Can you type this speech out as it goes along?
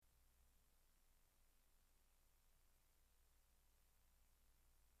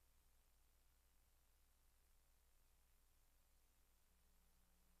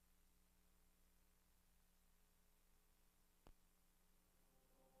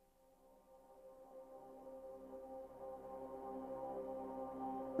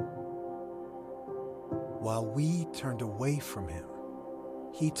While we turned away from him,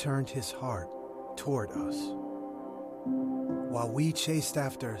 he turned his heart toward us. While we chased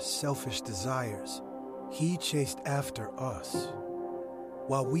after selfish desires, he chased after us.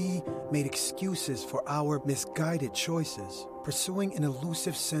 While we made excuses for our misguided choices, pursuing an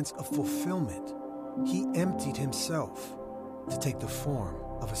elusive sense of fulfillment, he emptied himself to take the form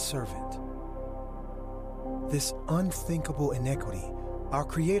of a servant. This unthinkable inequity, our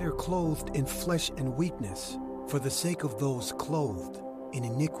Creator clothed in flesh and weakness for the sake of those clothed in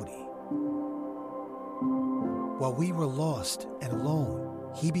iniquity. While we were lost and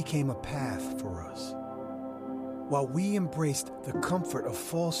alone, he became a path for us. While we embraced the comfort of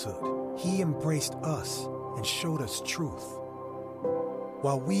falsehood, he embraced us and showed us truth.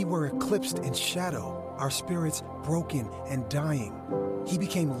 While we were eclipsed in shadow, our spirits broken and dying, he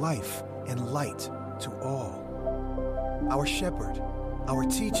became life and light to all. Our shepherd, our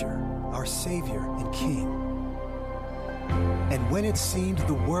teacher, our Savior and King. And when it seemed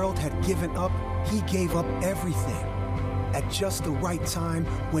the world had given up, he gave up everything. At just the right time,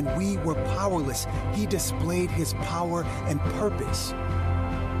 when we were powerless, he displayed his power and purpose.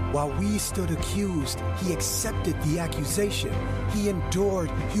 While we stood accused, he accepted the accusation. He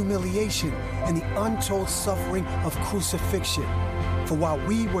endured humiliation and the untold suffering of crucifixion. For while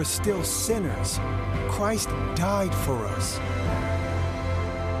we were still sinners, Christ died for us.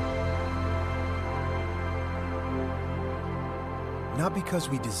 Not because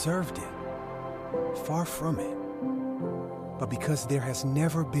we deserved it, far from it, but because there has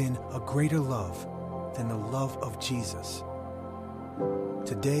never been a greater love than the love of Jesus.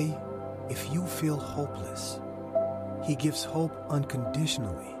 Today, if you feel hopeless, he gives hope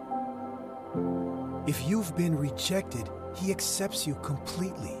unconditionally. If you've been rejected, he accepts you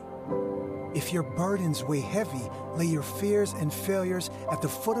completely. If your burdens weigh heavy, lay your fears and failures at the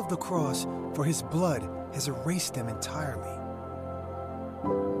foot of the cross, for his blood has erased them entirely.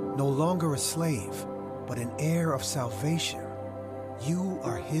 No longer a slave, but an heir of salvation, you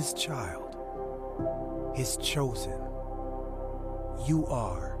are his child, his chosen. You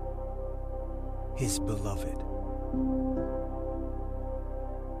are his beloved.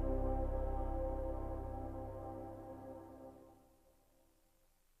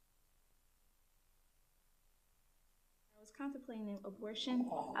 I was contemplating abortion.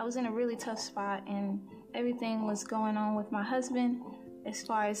 I was in a really tough spot, and everything was going on with my husband as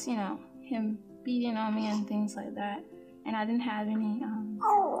far as, him beating on me and things like that. And I didn't have any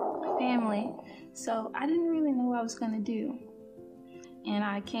family, so I didn't really know what I was going to do. And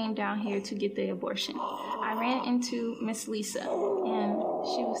I came down here to get the abortion. I ran into Miss Lisa, and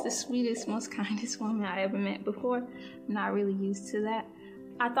she was the sweetest, most kindest woman I ever met before. I'm not really used to that.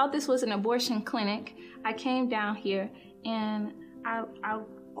 I thought this was an abortion clinic. I came down here, and I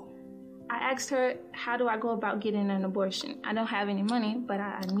asked her, how do I go about getting an abortion? I don't have any money, but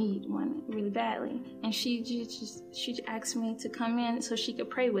I need one really badly. And she asked me to come in so she could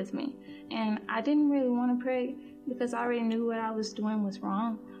pray with me. And I didn't really want to pray because I already knew what I was doing was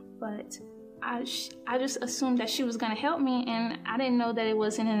wrong. But I just assumed that she was going to help me, and I didn't know that it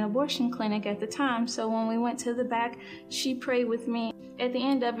wasn't an abortion clinic at the time. So when we went to the back, she prayed with me. At the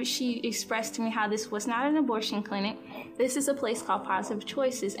end of it, she expressed to me how this was not an abortion clinic. This is a place called Positive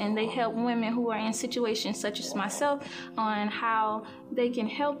Choices, and they help women who are in situations such as myself on how they can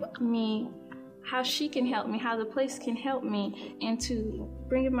help me, how she can help me, how the place can help me into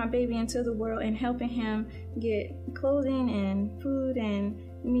bringing my baby into the world and helping him get clothing and food and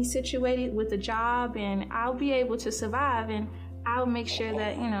me situated with a job, and I'll be able to survive, and I'll make sure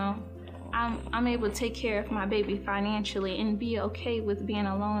that, I'm able to take care of my baby financially and be okay with being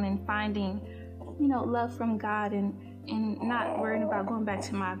alone and finding, love from God and not worrying about going back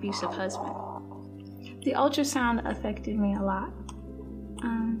to my abusive husband. The ultrasound affected me a lot.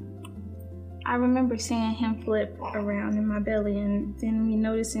 I remember seeing him flip around in my belly and then me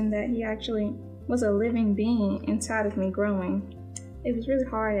noticing that he actually was a living being inside of me growing. It was really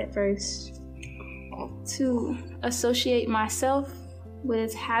hard at first to associate myself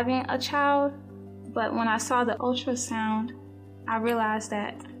with having a child, but when I saw the ultrasound, I realized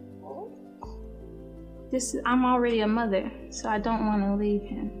that I'm already a mother, so I don't want to leave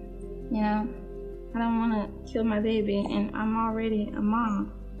him. I don't want to kill my baby, and I'm already a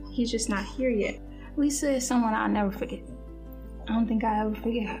mom. He's just not here yet. Lisa is someone I'll never forget. I don't think I'll ever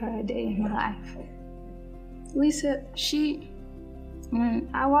forget her a day in my life. Lisa, when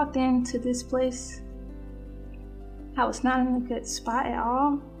I walked into this place, I was not in a good spot at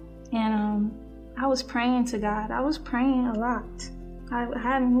all, and I was praying to God. I was praying a lot. I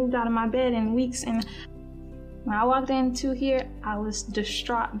hadn't moved out of my bed in weeks, and when I walked into here, I was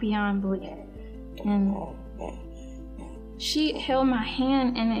distraught beyond belief. And she held my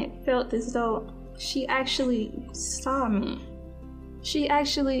hand, and it felt as though she actually saw me. She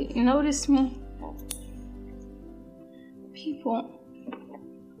actually noticed me. People,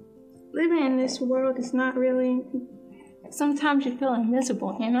 living in this world is not really, sometimes you feel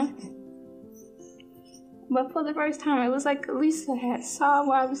invisible, you know? But for the first time, it was like Lisa had saw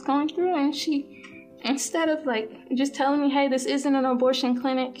what I was going through, and she, instead of like just telling me, hey, this isn't an abortion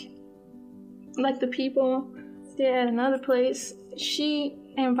clinic like the people did at another place, she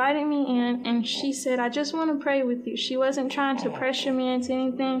invited me in, and she said, I just want to pray with you. She wasn't trying to pressure me into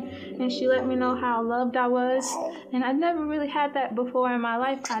anything, and she let me know how loved I was. And I'd never really had that before in my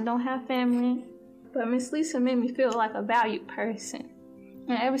life. I don't have family, but Miss Lisa made me feel like a valued person.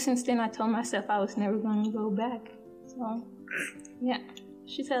 And ever since then, I told myself I was never going to go back. So, yeah.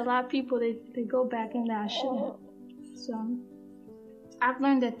 She said a lot of people, they go back and that I shouldn't. So, I've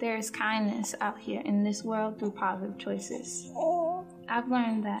learned that there is kindness out here in this world through positive choices. I've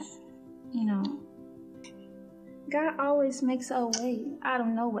learned that, God always makes a way out of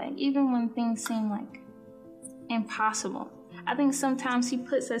no way, even when things seem like impossible. I think sometimes He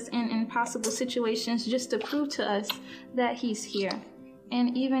puts us in impossible situations just to prove to us that He's here.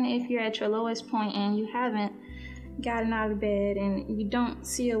 And even if you're at your lowest point and you haven't gotten out of bed and you don't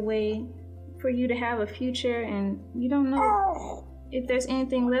see a way for you to have a future and you don't know if there's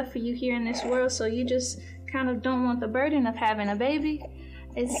anything left for you here in this world, so you just kind of don't want the burden of having a baby,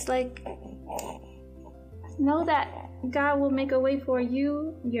 it's like, know that God will make a way for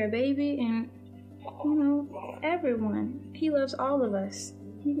you, your baby, and everyone. He loves all of us.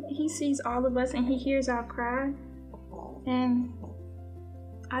 He sees all of us and He hears our cry. And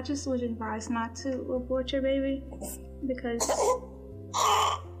I just would advise not to abort your baby, because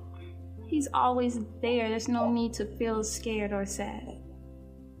He's always there. There's no need to feel scared or sad.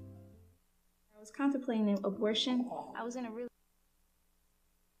 I was contemplating abortion. I was in a really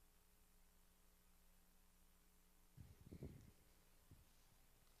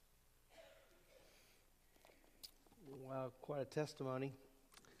Wow, quite a testimony.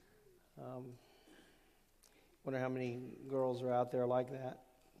 Wonder how many girls are out there like that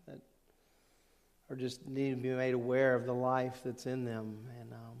are just need to be made aware of the life that's in them.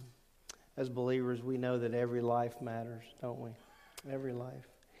 And as believers, we know that every life matters, don't we? Every life.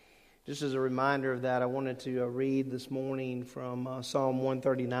 Just as a reminder of that, I wanted to read this morning from Psalm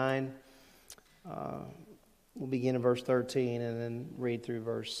 139. We'll begin in verse 13 and then read through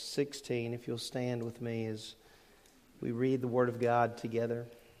verse 16. If you'll stand with me as we read the Word of God together.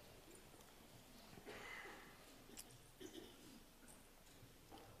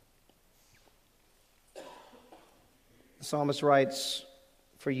 The psalmist writes,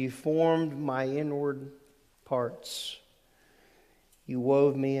 "For you formed my inward parts. You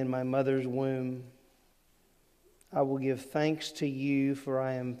wove me in my mother's womb. I will give thanks to you, for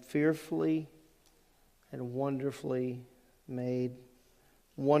I am fearfully and wonderfully made.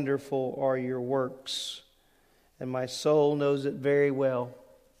 Wonderful are your works, and my soul knows it very well.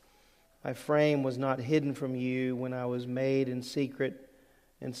 My frame was not hidden from you when I was made in secret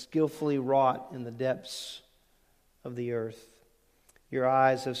and skillfully wrought in the depths of the earth. Your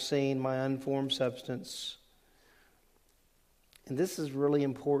eyes have seen my unformed substance." And this is really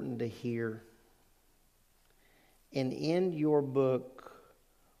important to hear. "And in your book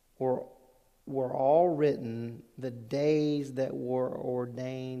were all written the days that were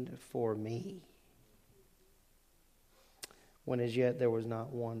ordained for me, when as yet there was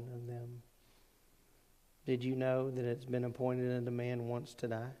not one of them." Did you know that it's been appointed unto man once to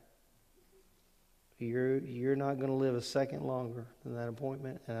die? You're not going to live a second longer than that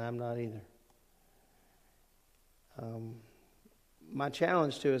appointment, and I'm not either. My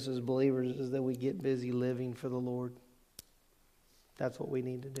challenge to us as believers is that we get busy living for the Lord. That's what we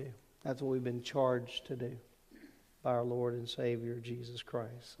need to do. That's what we've been charged to do by our Lord and Savior, Jesus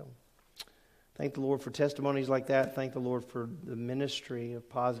Christ. So, thank the Lord for testimonies like that. Thank the Lord for the ministry of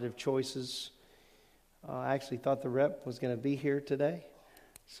positive choices. I actually thought the rep was going to be here today,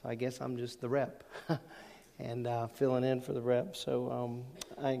 so I guess I'm just the rep and filling in for the rep. So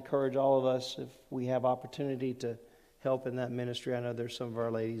I encourage all of us, if we have opportunity to help in that ministry. I know there's some of our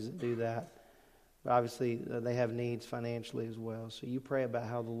ladies that do that. But obviously, they have needs financially as well. So you pray about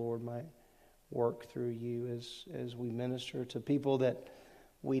how the Lord might work through you as we minister to people that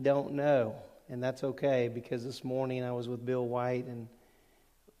we don't know. And that's okay, because this morning I was with Bill White, and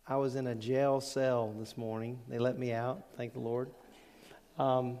I was in a jail cell this morning. They let me out, thank the Lord.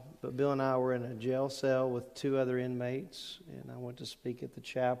 But Bill and I were in a jail cell with 2 other inmates, and I went to speak at the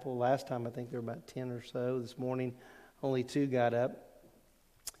chapel. Last time I think there were about 10 or so. This morning only 2 got up.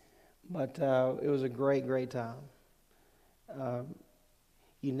 But it was a great, great time.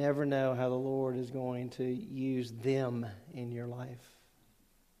 You never know how the Lord is going to use them in your life.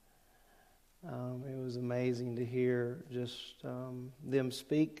 It was amazing to hear just them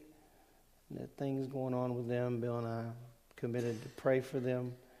speak, the things going on with them. Bill and I committed to pray for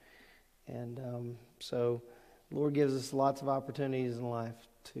them. And so the Lord gives us lots of opportunities in life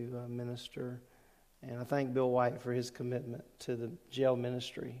to minister. And I thank Bill White for his commitment to the jail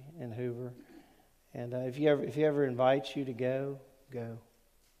ministry in Hoover. And if he ever invites you to go, go.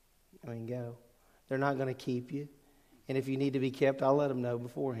 I mean, go. They're not going to keep you. And if you need to be kept, I'll let them know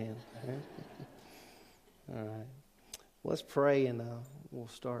beforehand. Okay? All right. Let's pray and we'll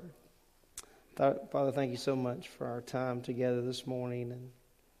start. Father, thank you so much for our time together this morning. And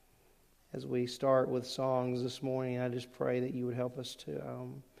as we start with songs this morning, I just pray that you would help us to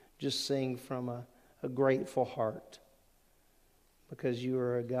just sing from a grateful heart, because you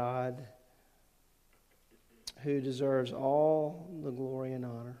are a God who deserves all the glory and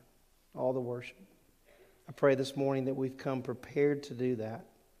honor, all the worship. I pray this morning that we've come prepared to do that.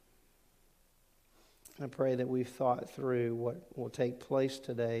 I pray that we've thought through what will take place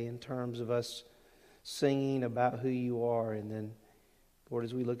today in terms of us singing about who you are, and then, Lord,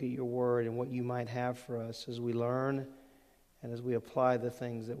 as we look at your word and what you might have for us as we learn and as we apply the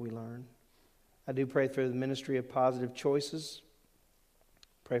things that we learn. I do pray for the ministry of positive choices.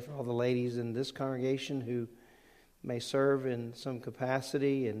 Pray for all the ladies in this congregation who may serve in some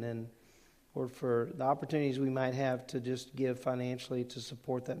capacity, and then, Lord, for the opportunities we might have to just give financially to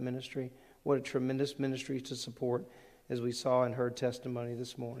support that ministry. What a tremendous ministry to support, as we saw and heard testimony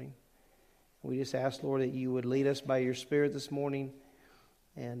this morning. We just ask, Lord, that you would lead us by your Spirit this morning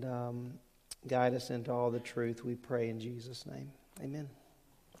and guide us into all the truth. We pray in Jesus' name. Amen.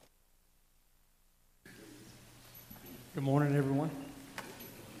 Good morning, everyone.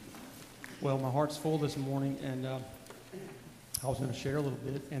 Well, my heart's full this morning, and I was going to share a little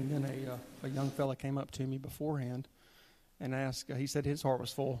bit, and then a young fella came up to me beforehand and asked, he said his heart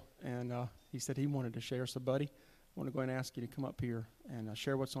was full, and he said he wanted to share. So, buddy, I want to go ahead and ask you to come up here and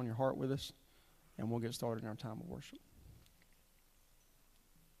share what's on your heart with us, and we'll get started in our time of worship.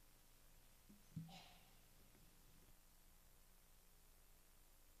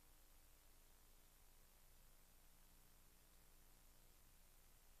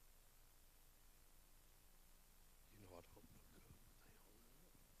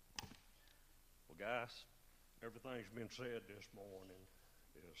 Guys, everything's been said this morning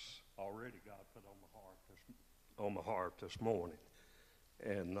is already God put on my heart this morning,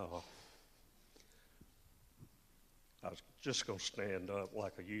 and I was just going to stand up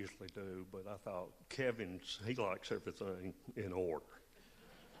like I usually do, but I thought he likes everything in order,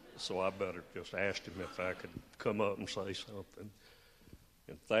 so I better just ask him if I could come up and say something.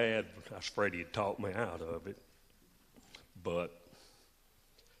 And Thad, I was afraid he'd talk me out of it, but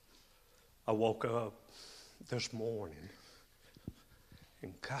I woke up this morning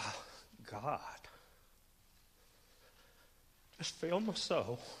and God just filled my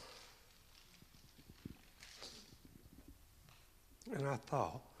soul. And I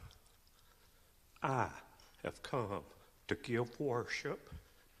thought, I have come to give worship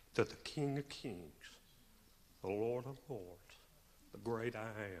to the King of Kings, the Lord of Lords, the great I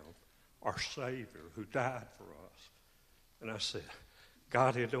am, our Savior who died for us. And I said,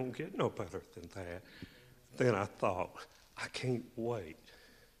 God, it don't get no better than that. Then I thought, I can't wait.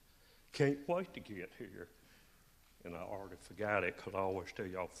 Can't wait to get here. And I already forgot it because I always tell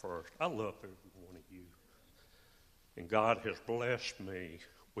y'all first, I love every one of you. And God has blessed me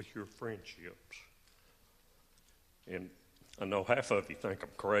with your friendships. And I know half of you think I'm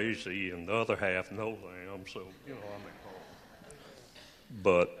crazy and the other half knows I am, so, I'm at home.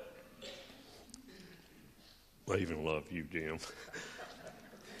 But I even love you, Jim.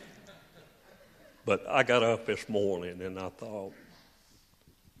 But I got up this morning and I thought,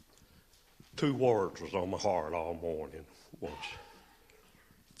 two words was on my heart all morning, was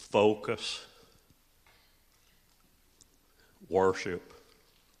focus, worship,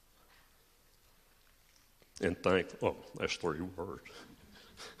 and that's three words,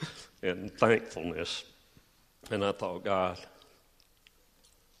 and thankfulness. And I thought, God,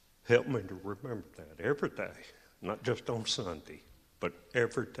 help me to remember that every day, not just on Sunday, but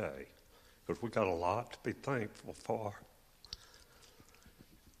every day. Because we got a lot to be thankful for.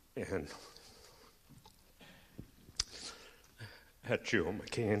 And I had to chew my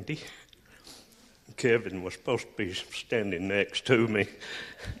candy. Kevin was supposed to be standing next to me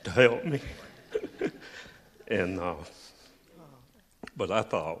to help me. And but I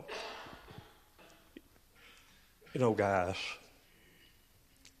thought, guys,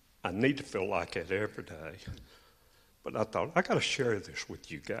 I need to feel like it every day. But I thought, I got to share this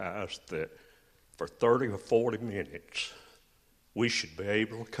with you guys that for 30 or 40 minutes, we should be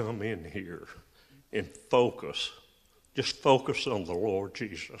able to come in here and just focus on the Lord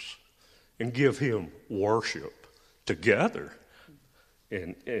Jesus and give him worship together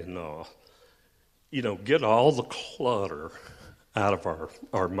and get all the clutter out of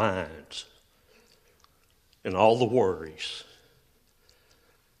our minds and all the worries,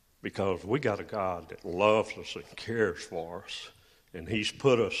 because we got a God that loves us and cares for us, and he's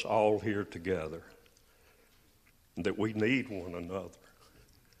put us all here together, and that we need one another.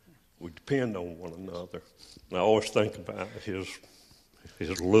 We depend on one another. And I always think about his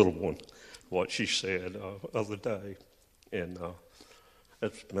little one, what she said the other day, and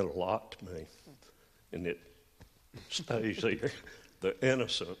that's meant a lot to me. And it stays there. The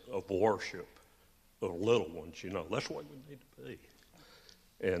innocent of worship, the little ones, that's what we need to be.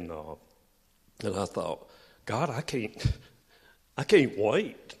 And I thought, God, I can't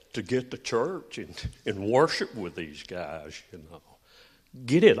wait to get to church and worship with these guys,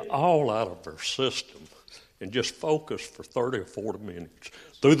 Get it all out of our system and just focus for 30 or 40 minutes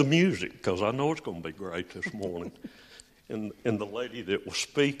through the music, because I know it's going to be great this morning. And the lady that was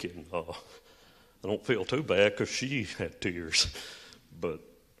speaking, I don't feel too bad because she had tears. But,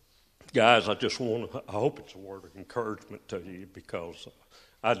 guys, I hope it's a word of encouragement to you, because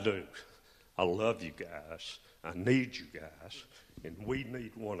I do. I love you guys. I need you guys. And we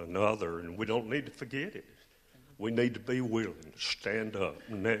need one another, and we don't need to forget it. We need to be willing to stand up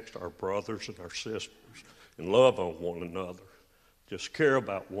next to our brothers and our sisters and love on one another. Just care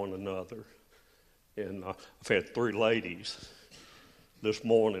about one another. And I've had 3 ladies this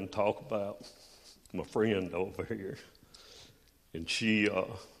morning talk about my friend over here. And she's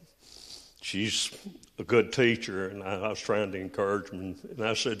a good teacher, and I was trying to encourage her. And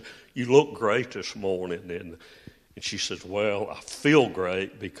I said, "You look great this morning." And she says, "Well, I feel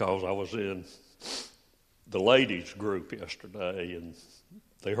great because I was in the ladies group yesterday, and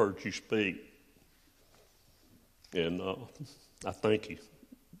they heard you speak. And I thank you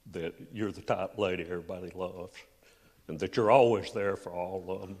that you're the type of lady everybody loves, and that you're always there for all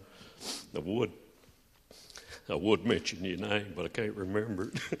of them." I would mention your name, but I can't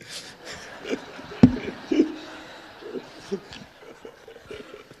remember it.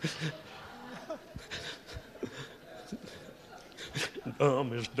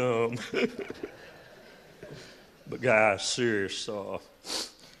 Dumb is dumb. But guys, serious,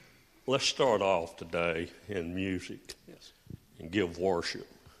 let's start off today in music and give worship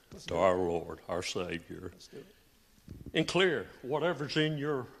to our Lord, our Savior. And clear whatever's in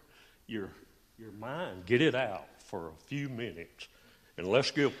your mind, get it out for a few minutes, and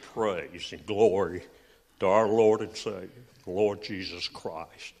let's give praise and glory to our Lord and Savior, the Lord Jesus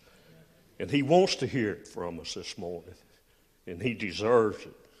Christ. And he wants to hear it from us this morning, and he deserves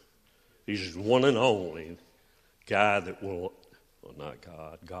it. He's one and only God that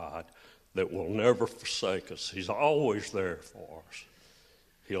God that will never forsake us. He's always there for us.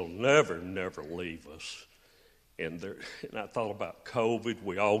 He'll never leave us. And I thought about COVID.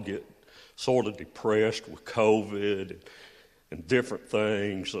 We all get sort of depressed with COVID and different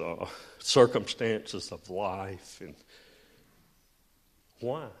things, circumstances of life. And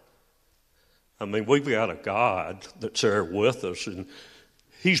why? I mean, we've got a God that's there with us, and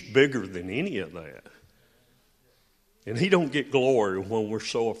he's bigger than any of that. And he don't get glory when we're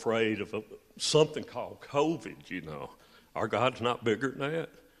so afraid of something called COVID, Our God's not bigger than that.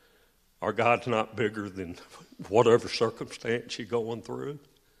 Our God's not bigger than whatever circumstance you're going through.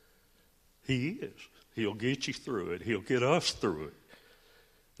 He is. He'll get you through it. He'll get us through it.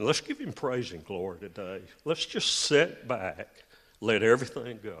 And let's give him praise and glory today. Let's just sit back, let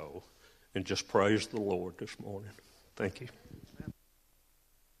everything go, and just praise the Lord this morning. Thank you.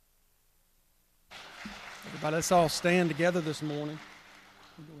 Everybody, let's all stand together this morning.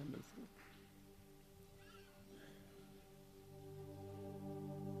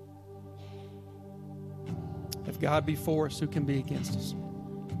 If God be for us, who can be against us?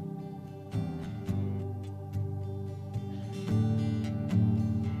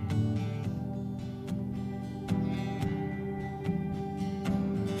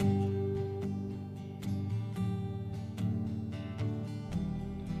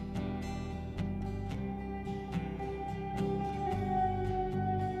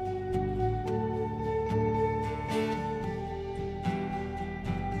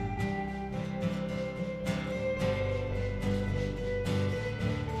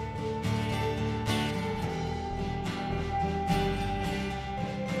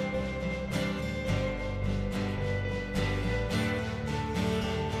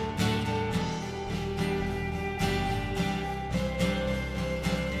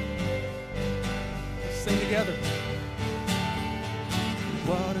 together.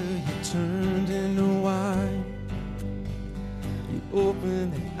 Water you turned into wine. You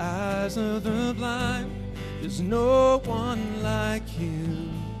opened the eyes of the blind. There's no one like you.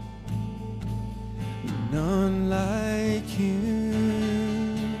 None like you.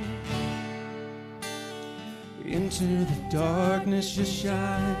 Into the darkness you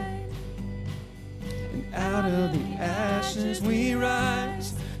shine, and out of the ashes we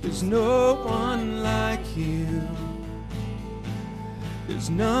rise. There's no one like you. There's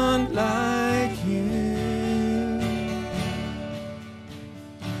none like you.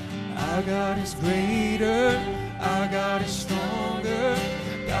 Our God is greater, our God is stronger.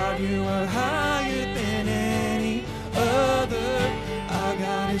 God, you are higher than any other. Our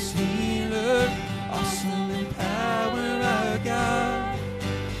God is healer, awesome in power. Our God,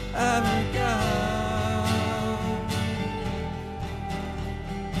 our God.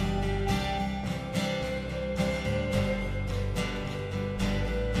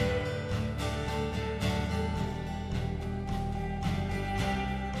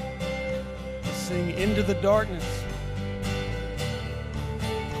 Sing into the darkness.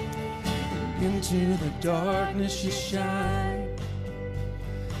 Into the darkness you shine,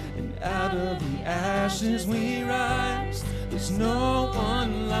 and out of the ashes we rise. There's no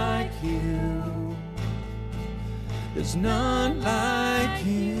one like you. There's none like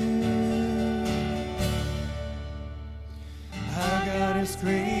you. Our God is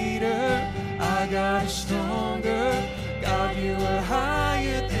greater, our God is stronger. God, you are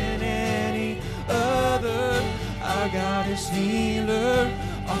higher than any other. Our God is healer,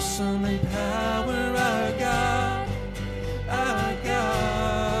 awesome in power. Our God, our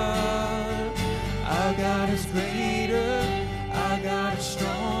God. Our God is greater, our God is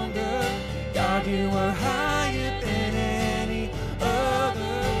stronger. God, you are higher than any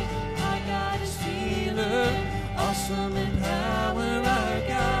other. Our God is healer, awesome in power. Our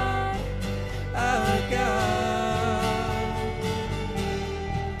God, our God.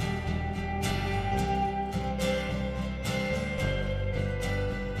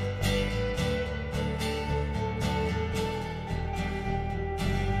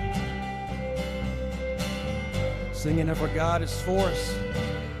 Singing, if our God is for us,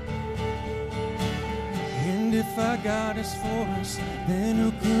 and if our God is for us, then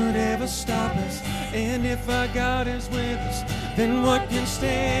who could ever stop us? And if our God is with us, then what can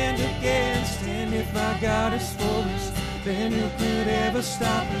stand against? And if our God is for us, then who could ever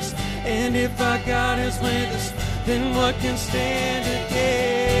stop us? And if our God is with us, then what can stand against?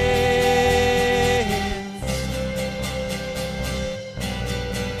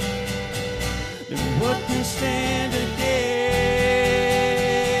 Then what can stand against?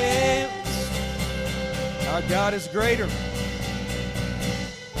 Our God is greater.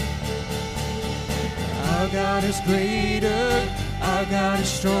 Our God is greater. Our God is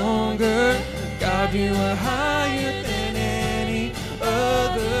stronger. God, you are higher than any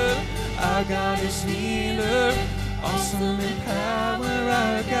other. Our God is healer, awesome in power.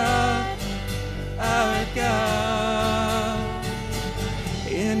 Our God, our God.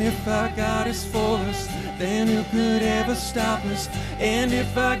 And if our God is for us, then who could ever stop us? And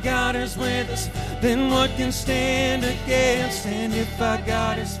if our God is with us, then what can stand against? And if our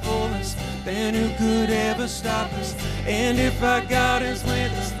God is for us, then who could ever stop us? And if our God is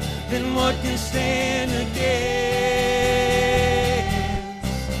with us, then what can stand against?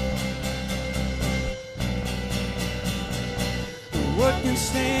 What can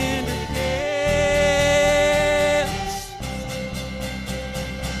stand against?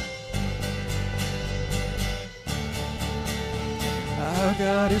 Our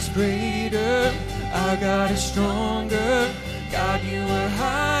God is greater, our God is stronger. God, you are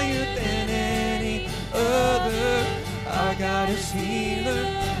higher than any other. Our God is healer,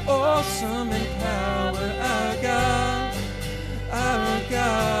 awesome in power. Our God, our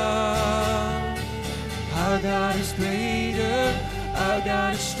God. Our God is greater, our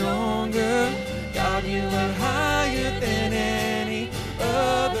God is stronger. God, you are higher than any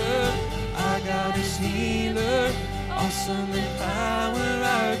other. Our God is healer, awesome in power.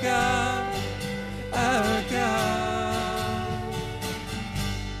 Our God, our God.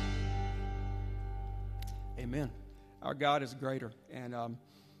 Amen. Our God is greater. And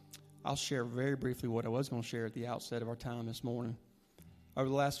I'll share very briefly what I was going to share at the outset of our time this morning. Over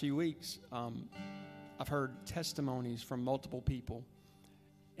the last few weeks, I've heard testimonies from multiple people,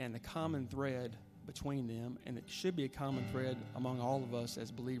 and the common thread between them, and it should be a common thread among all of us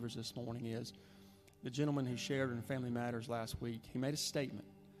as believers this morning, is the gentleman who shared in Family Matters last week. He made a statement,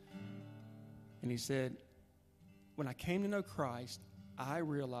 and he said, when I came to know Christ, I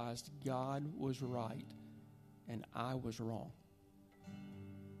realized God was right and I was wrong.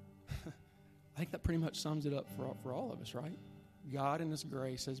 I think that pretty much sums it up for all of us, right? God in His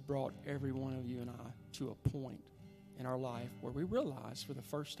grace has brought every one of you and I to a point in our life where we realize for the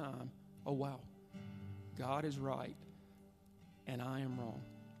first time, oh wow, God is right and I am wrong.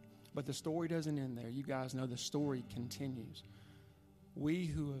 But the story doesn't end there. You guys know the story continues. We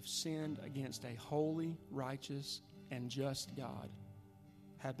who have sinned against a holy, righteous, and just God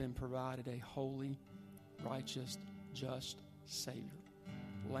have been provided a holy, righteous, just Savior.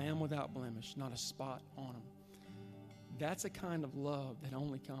 Lamb without blemish, not a spot on Him. That's a kind of love that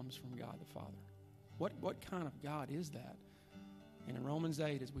only comes from God the Father. What kind of God is that? And in Romans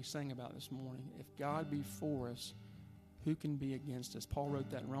 8, as we sang about this morning, if God be for us, who can be against us? Paul wrote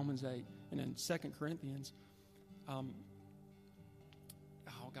that in Romans 8. And in 2 Corinthians, I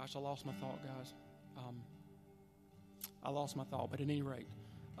lost my thought, guys. I lost my thought, but at any rate,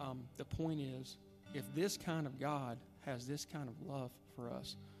 the point is, if this kind of God has this kind of love for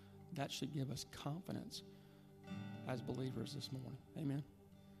us, that should give us confidence as believers this morning. Amen?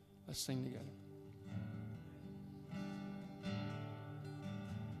 Let's sing together.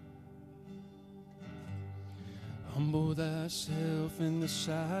 Humble thyself in the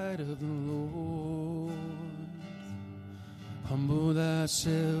sight of the Lord. Humble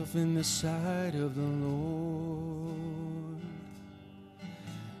thyself in the sight of the Lord,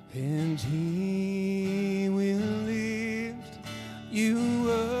 and He will lift you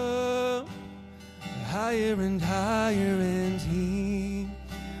up higher and higher, and He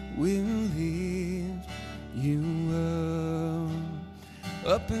will lift you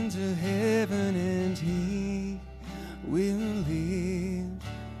up into heaven, and He will lift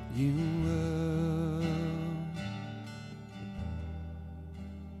you up.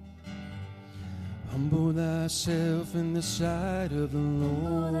 Humble thyself in the sight of the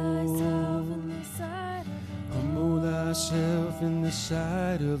Lord. Humble thyself in the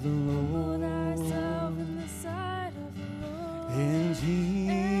sight of the Lord. And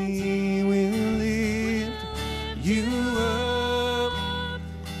He will lift you up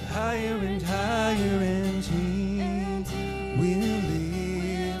higher and higher, and He will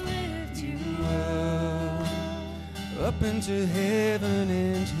lift you up into heaven,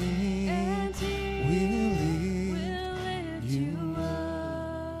 and He will lift you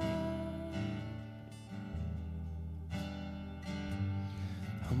up.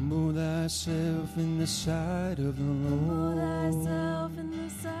 Humble thyself in the sight of the Lord.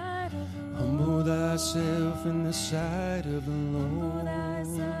 Humble thyself in the sight of the Lord.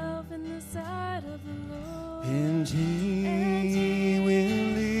 And He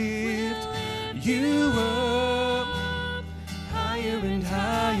will lift you up higher and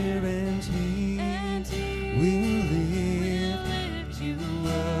higher, and He will lift you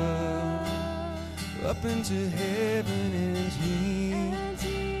up into heaven, and He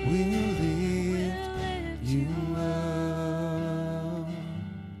will lift you up.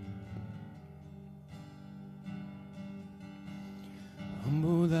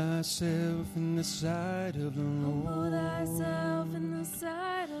 Humble thyself in the sight of the Lord. Humble thyself in the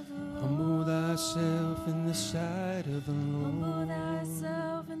sight of the Lord. Humble thyself in the sight of the Lord. Humble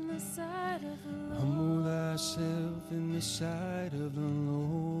thyself in the sight of the Lord. Humble thyself in the sight of the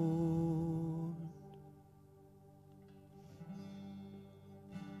Lord.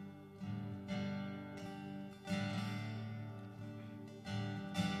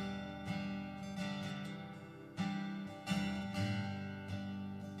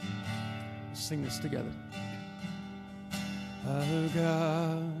 Sing this together. Our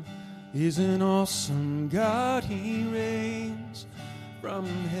God is an awesome God. He reigns from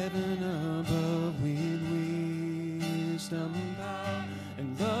heaven above with wisdom, power,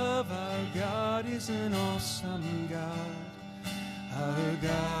 and love. Our God is an awesome God. Our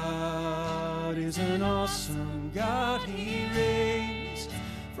God is an awesome God. He reigns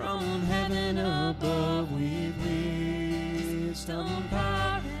from heaven above with wisdom,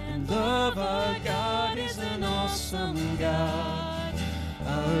 power, and love. Our God is an awesome God.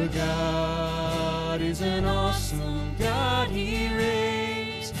 Our God is an awesome God. He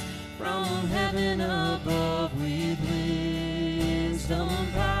reigns from heaven above with wisdom,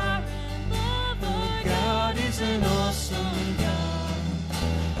 power, and love. Our God is an awesome God.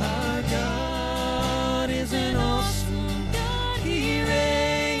 Our God is an awesome God. He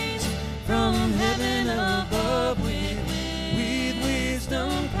reigns from heaven above with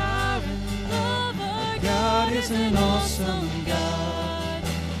wisdom, power, and love. Our God is an awesome God.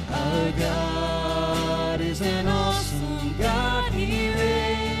 Our God is an awesome God. He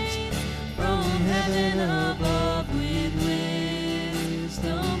reigns from heaven above with wisdom,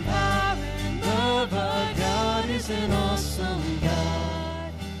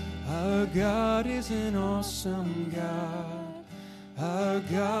 God is an awesome God. Our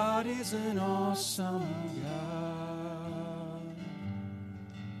God is an awesome God.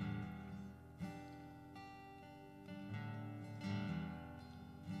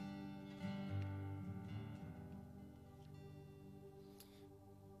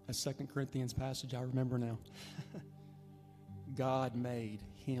 A 2 Corinthians passage I remember now. God made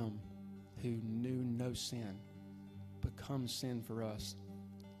him who knew no sin become sin for us,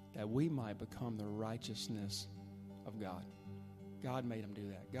 that we might become the righteousness of God. God made him do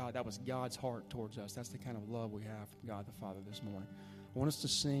that. That was God's heart towards us. That's the kind of love we have from God the Father this morning. I want us to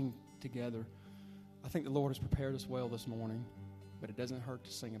sing together. I think the Lord has prepared us well this morning, but it doesn't hurt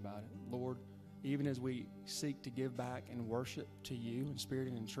to sing about it. Lord, even as we seek to give back and worship to you in spirit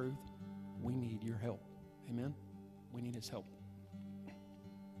and in truth, we need your help. Amen? We need his help.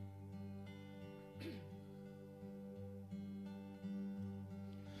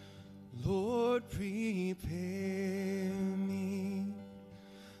 Lord, prepare me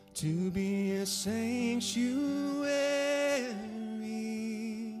to be a sanctuary,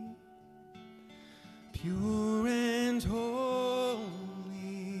 pure and holy,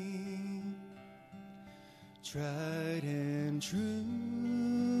 tried and true,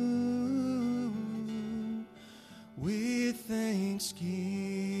 with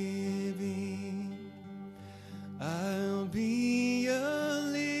thanksgiving I'll be a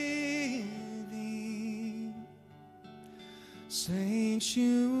living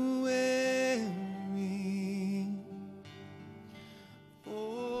sanctuary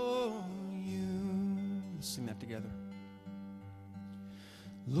for you. Let's sing that together.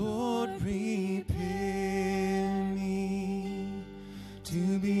 Lord, prepare me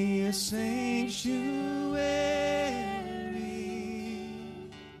to be a sanctuary,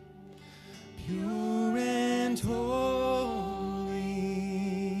 pure and holy,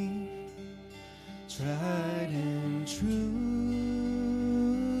 tried and true,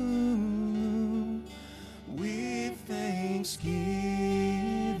 with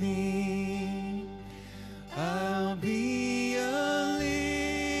thanksgiving I'll be a living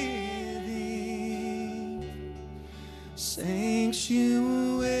sanctuary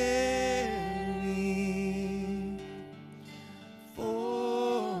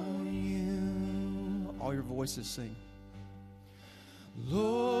for you. All your voices sing.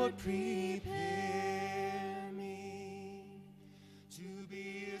 Lord, prepare me to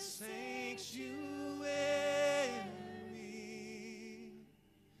be a sanctuary,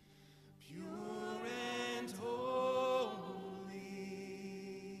 pure and holy,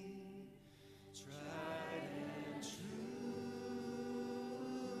 tried and true,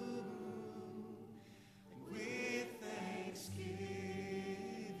 and with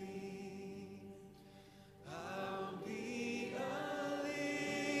thanksgiving I'll be a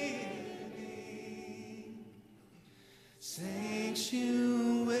living sanctuary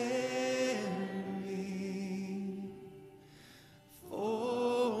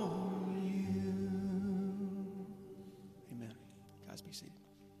for you. Amen. Guys, be seated.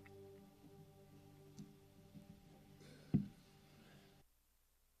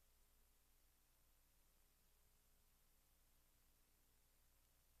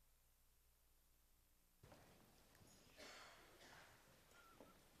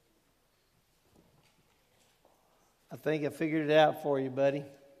 I think I figured it out for you, buddy.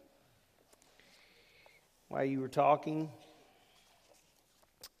 While you were talking,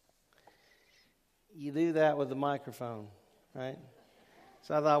 you do that with the microphone, right?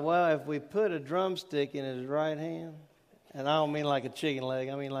 So I thought, well, if we put a drumstick in his right hand, and I don't mean like a chicken leg,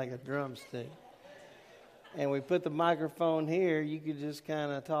 I mean like a drumstick, and we put the microphone here, you could just kind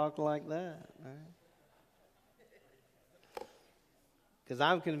of talk like that, right? Because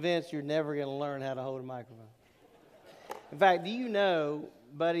I'm convinced you're never going to learn how to hold a microphone. In fact, do you know,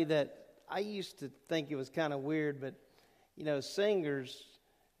 buddy, that I used to think it was kind of weird, but, you know, singers,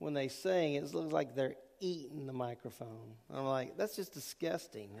 when they sing, it looks like they're eating the microphone. I'm like, that's just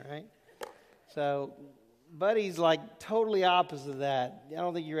disgusting, right? So, buddy's like totally opposite of that. I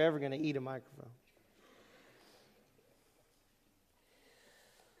don't think you're ever going to eat a microphone.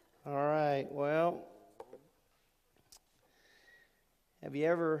 All right, well, have you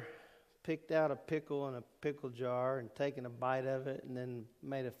ever picked out a pickle in a pickle jar and taken a bite of it and then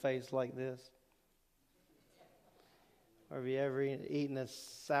made a face like this? Or have you ever eaten a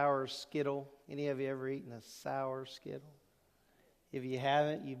sour Skittle? Any of you ever eaten a sour Skittle? If you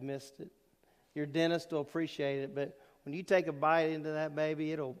haven't, you've missed it. Your dentist will appreciate it, but when you take a bite into that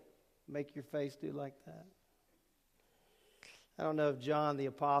baby, it'll make your face do like that. I don't know if John the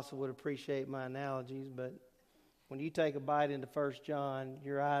Apostle would appreciate my analogies, but when you take a bite into 1 John,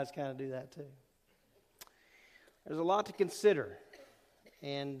 your eyes kind of do that too. There's a lot to consider,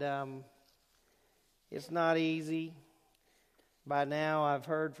 and it's not easy. By now, I've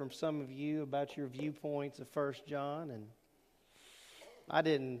heard from some of you about your viewpoints of 1 John, and I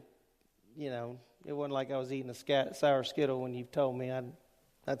didn't, it wasn't like I was eating a sour Skittle when you've told me.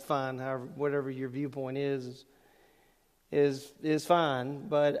 That's fine. However, whatever your viewpoint is fine.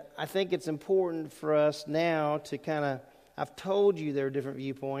 But I think it's important for us now to I've told you there are different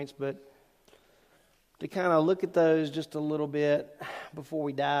viewpoints, but to kind of look at those just a little bit before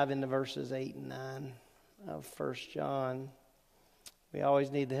we dive into verses 8 and 9 of 1 John. We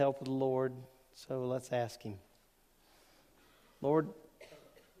always need the help of the Lord, so let's ask Him. Lord, I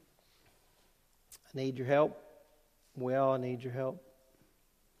need your help. We all need your help.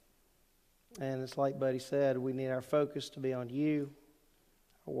 And it's like Buddy said, we need our focus to be on you,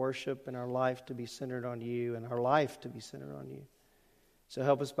 our worship and our life to be centered on you, and our life to be centered on you. So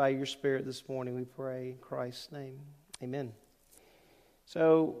help us by your Spirit this morning, we pray in Christ's name. Amen.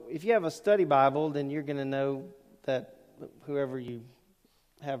 So if you have a study Bible, then you're going to know that whoever you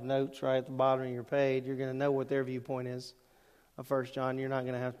have notes right at the bottom of your page, you're going to know what their viewpoint is of 1 John. You're not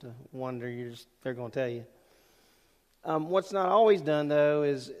going to have to wonder. They're going to tell you. What's not always done, though,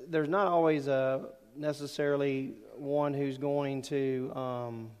 is there's not always necessarily one who's going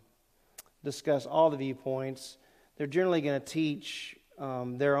to discuss all the viewpoints. They're generally going to teach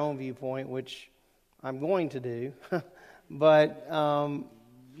their own viewpoint, which I'm going to do. But,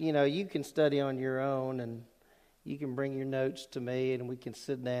 you can study on your own, and you can bring your notes to me, and we can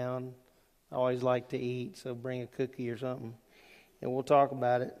sit down. I always like to eat, so bring a cookie or something, and we'll talk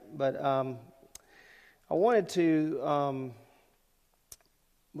about it. But I wanted to,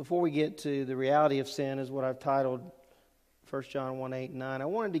 before we get to the reality of sin, is what I've titled 1 John 1, 8, and 9. I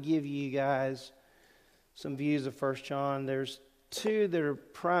wanted to give you guys some views of 1 John. There's two that are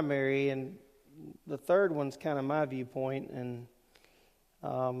primary, and the third one's kind of my viewpoint, and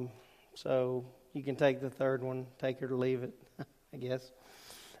so you can take the third one, take it or leave it, I guess.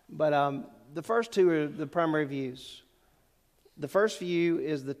 But the first two are the primary views. The first view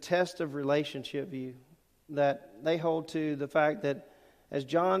is the test of relationship view, that they hold to the fact that as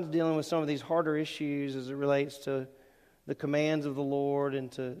John's dealing with some of these harder issues as it relates to the commands of the Lord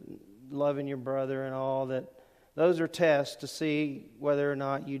and to loving your brother and all, that those are tests to see whether or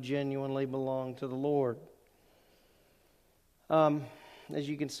not you genuinely belong to the Lord. As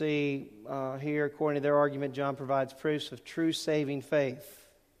you can see here, according to their argument, John provides proofs of true saving faith.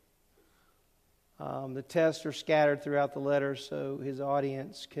 The tests are scattered throughout the letter so his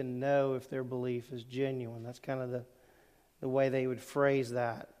audience can know if their belief is genuine. That's kind of the way they would phrase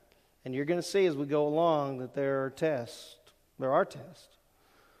that. And you're going to see as we go along that there are tests. There are tests.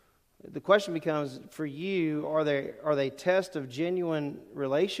 The question becomes, for you, are they tests of genuine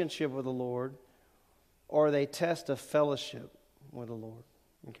relationship with the Lord, or are they tests of fellowship with the Lord?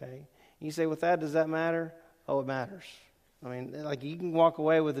 Okay? And you say, with that, does that matter? Oh, it matters. I mean, like, you can walk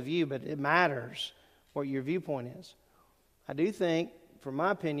away with a view, but it matters what your viewpoint is. I do think, from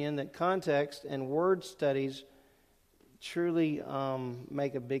my opinion, that context and word studies truly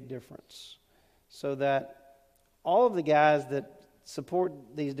make a big difference. So that all of the guys that support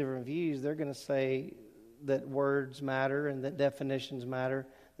these different views, they're going to say that words matter and that definitions matter.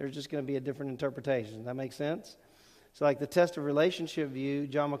 There's just going to be a different interpretation. Does that make sense? So like the test of relationship view,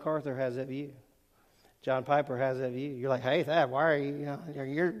 John MacArthur has that view. John Piper has that view. You're like, hey, Thad, why are you,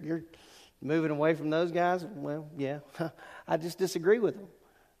 you're moving away from those guys? Well, yeah, I just disagree with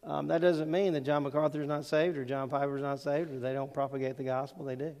them. That doesn't mean that John MacArthur's not saved or John Piper's not saved or they don't propagate the gospel.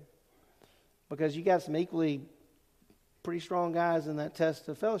 They do. Because you got some equally pretty strong guys in that test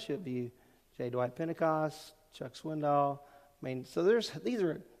of fellowship view. J. Dwight Pentecost, Chuck Swindoll. I mean, so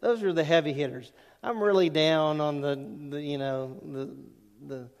those are the heavy hitters. I'm really down on the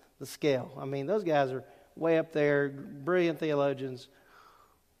scale. I mean, those guys are way up there, brilliant theologians.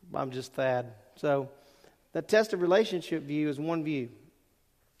 I'm just Thad. So the test of relationship view is one view.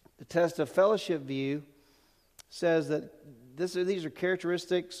 The test of fellowship view says that these are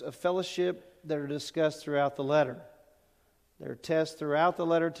characteristics of fellowship that are discussed throughout the letter. There are tests throughout the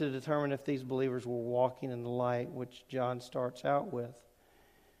letter to determine if these believers were walking in the light, which John starts out with.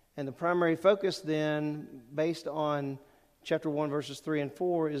 And the primary focus then, based on chapter 1, verses 3 and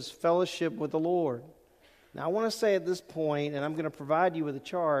 4, is fellowship with the Lord. Now, I want to say at this point, and I'm going to provide you with a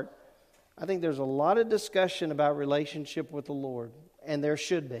chart, I think there's a lot of discussion about relationship with the Lord, and there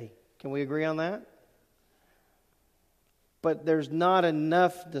should be. Can we agree on that? But there's not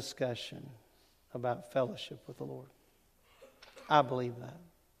enough discussion about fellowship with the Lord. I believe that.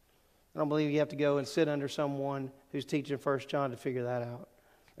 I don't believe you have to go and sit under someone who's teaching 1 John to figure that out.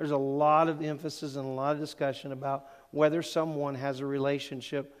 There's a lot of emphasis and a lot of discussion about whether someone has a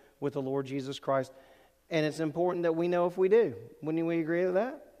relationship with the Lord Jesus Christ. And it's important that we know if we do. Wouldn't we agree with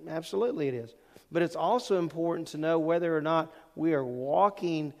that? Absolutely it is. But it's also important to know whether or not we are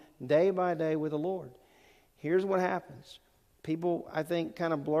walking day by day with the Lord. Here's what happens. People, I think,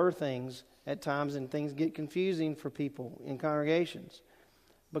 kind of blur things at times, and things get confusing for people in congregations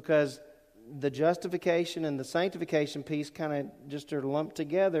because the justification and the sanctification piece kind of just are lumped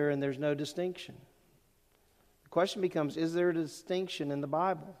together and there's no distinction. The question becomes, is there a distinction in the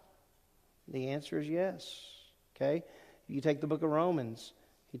Bible? The answer is yes. Okay? You take the book of Romans.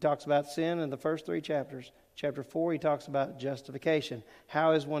 He talks about sin in the first 3 chapters. Chapter 4, he talks about justification.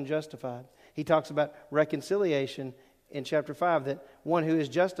 How is one justified? He talks about reconciliation in chapter 5, that one who is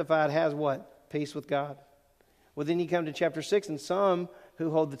justified has what? Peace with God. Well, then you come to chapter 6, and some who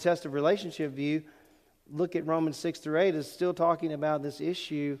hold the test of relationship view look at Romans 6 through 8 as still talking about this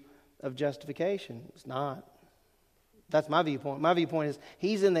issue of justification. It's not. That's my viewpoint. My viewpoint is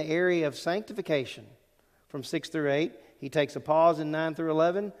he's in the area of sanctification from 6 through 8. He takes a pause in 9 through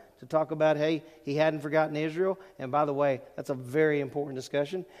 11 to talk about, hey, he hadn't forgotten Israel. And by the way, that's a very important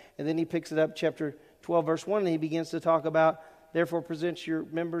discussion. And then he picks it up, chapter 12, verse 1, and he begins to talk about, therefore present your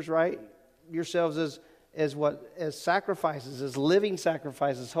members, right, yourselves as sacrifices, as living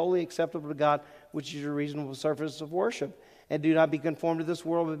sacrifices, wholly acceptable to God, which is your reasonable service of worship. And do not be conformed to this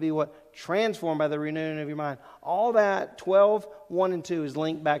world, but be what? Transformed by the renewing of your mind. All that, 12, 1 and 2, is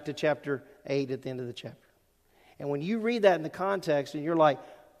linked back to chapter 8 at the end of the chapter. And when you read that in the context and you're like,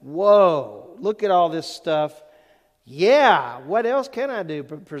 whoa, look at all this stuff. Yeah, what else can I do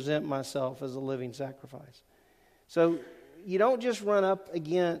but present myself as a living sacrifice? So you don't just run up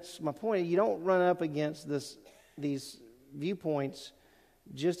against, my point, you don't run up against these viewpoints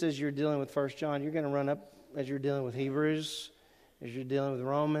just as you're dealing with 1 John. You're going to run up as you're dealing with Hebrews, as you're dealing with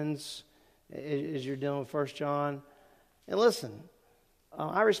Romans, as you're dealing with 1 John. And listen,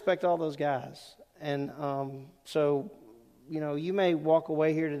 I respect all those guys. And so, you may walk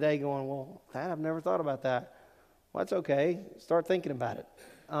away here today going, well, I've never thought about that. Well, that's okay. Start thinking about it.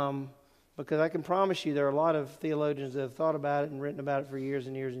 Because I can promise you there are a lot of theologians that have thought about it and written about it for years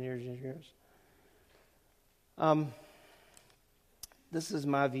and years and years and years. This is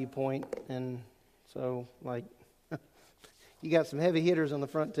my viewpoint. And so, you got some heavy hitters on the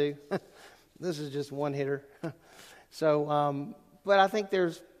front too. This is just one hitter. So, but I think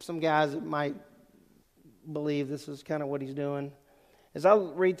there's some guys that might believe this is kind of what he's doing. As I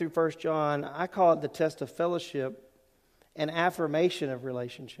read through 1 John, I call it the test of fellowship and affirmation of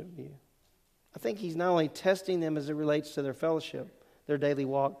relationship view. I think he's not only testing them as it relates to their fellowship, their daily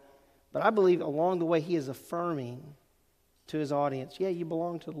walk, but I believe along the way he is affirming to his audience, yeah, you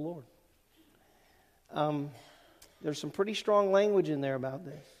belong to the Lord. There's some pretty strong language in there about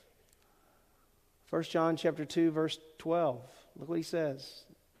this. 1 John chapter 2, verse 12. Look what he says.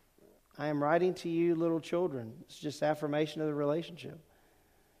 I am writing to you, little children. It's just affirmation of the relationship.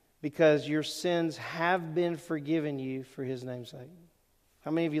 Because your sins have been forgiven you for his name's sake.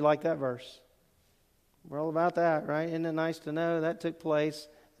 How many of you like that verse? We're all about that, right? Isn't it nice to know that took place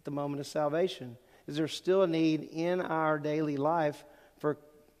at the moment of salvation? Is there still a need in our daily life for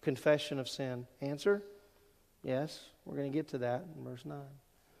confession of sin? Answer? Yes. We're going to get to that in verse 9.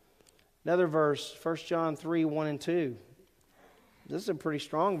 Another verse, 1 John 3, 1 and 2. This is a pretty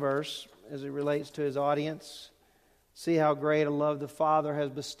strong verse as it relates to his audience. See how great a love the Father has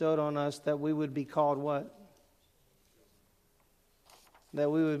bestowed on us that we would be called what? That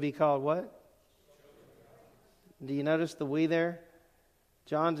we would be called what? Do you notice the we there?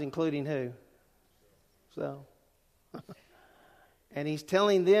 John's including who? So. And he's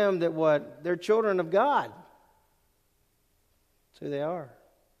telling them that what? They're children of God. That's who they are.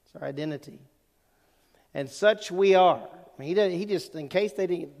 It's our identity. And such we are. I mean, he just, in case they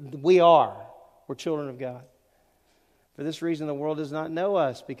didn't, we are. We're children of God. For this reason, the world does not know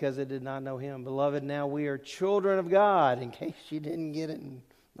us because it did not know him. Beloved, now we are children of God, in case you didn't get it in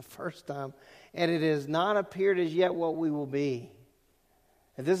the first time. And it has not appeared as yet what we will be.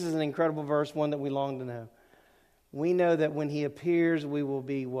 And this is an incredible verse, one that we long to know. We know that when he appears, we will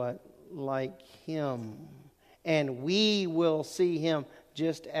be what? Like him. And we will see him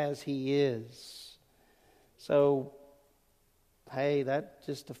just as he is. So, hey, that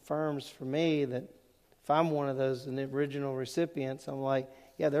just affirms for me that if I'm one of those original recipients, I'm like,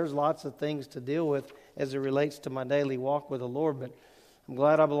 yeah, there's lots of things to deal with as it relates to my daily walk with the Lord, but I'm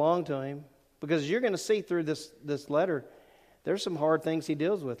glad I belong to him. Because you're going to see through this letter, there's some hard things he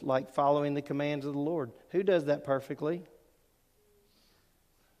deals with, like following the commands of the Lord. Who does that perfectly?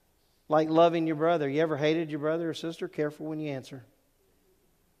 like loving your brother. You ever hated your brother or sister? Careful when you answer.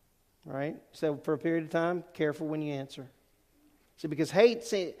 Right? So for a period of time, careful when you answer. See, because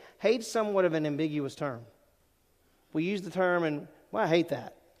hate's somewhat of an ambiguous term. We use the term and, well, I hate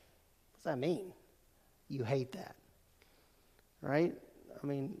that. What does that mean? You hate that. Right? I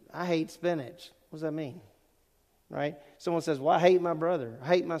mean, I hate spinach. What does that mean? Right? Someone says, well, I hate my brother. I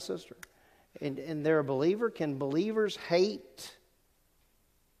hate my sister. And they're a believer. Can believers hate?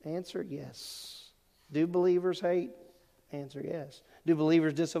 Answer, yes. Do believers hate? Answer, yes. Do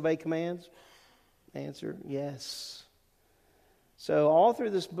believers disobey commands? Answer, yes. So all through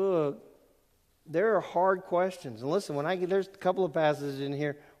this book, there are hard questions. And listen, there's a couple of passages in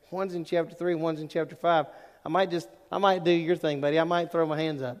here. One's in chapter 3, one's in chapter 5. I might do your thing, buddy. I might throw my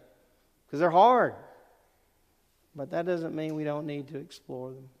hands up because they're hard. But that doesn't mean we don't need to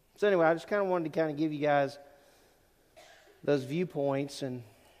explore them. So anyway, I just kind of wanted to kind of give you guys those viewpoints, and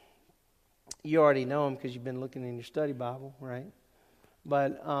you already know them because you've been looking in your study Bible, right?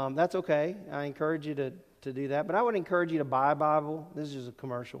 But that's okay. I encourage you to do that. But I would encourage you to buy a Bible. This is just a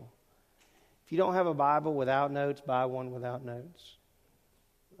commercial. If you don't have a Bible without notes, buy one without notes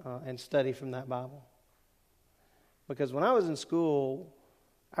and study from that Bible. Because when I was in school,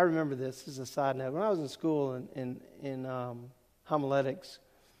 I remember this is a side note. When I was in school in homiletics,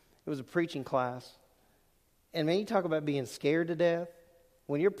 it was a preaching class. And man, you talk about being scared to death.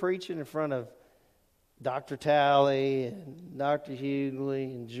 When you're preaching in front of Dr. Talley and Dr. Hughley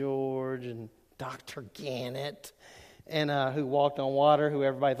and George and Dr. Gannett, and who walked on water, who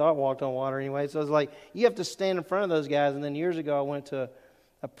everybody thought walked on water anyway. So it's like you have to stand in front of those guys. And then years ago, I went to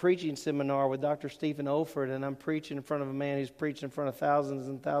a preaching seminar with Dr. Stephen Olford, and I'm preaching in front of a man who's preaching in front of thousands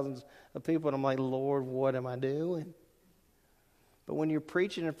and thousands of people. And I'm like, Lord, what am I doing? But when you're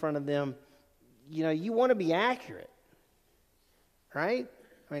preaching in front of them, you know, you want to be accurate, right?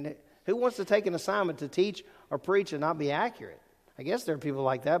 I mean, who wants to take an assignment to teach or preach and not be accurate? I guess there are people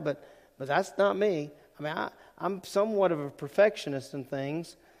like that, but that's not me. I mean, I'm somewhat of a perfectionist in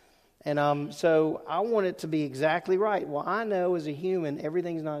things, and so I want it to be exactly right. Well, I know as a human,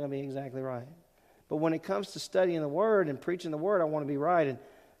 everything's not going to be exactly right. But when it comes to studying the Word and preaching the Word, I want to be right. And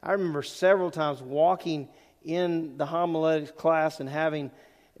I remember several times walking in the homiletics class and having,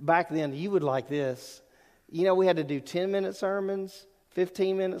 back then, you would like this. You know, we had to do 10-minute sermons,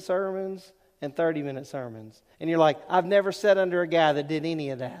 15-minute sermons, and 30-minute sermons. And you're like, I've never sat under a guy that did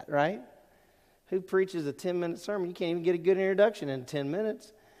any of that, right? Who preaches a 10-minute sermon? You can't even get a good introduction in 10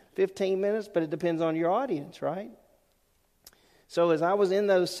 minutes, 15 minutes, but it depends on your audience, right? So as I was in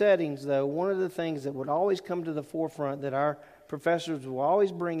those settings, though, one of the things that would always come to the forefront that our professors will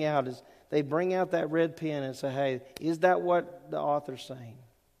always bring out is they bring out that red pen and say, hey, is that what the author's saying?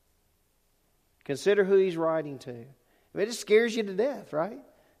 Consider who he's writing to. I mean, it just scares you to death, right?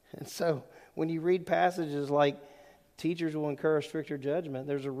 And so when you read passages like teachers will incur stricter judgment,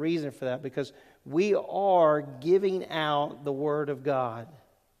 there's a reason for that, because we are giving out the Word of God.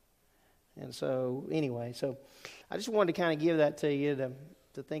 And so anyway, so I just wanted to kind of give that to you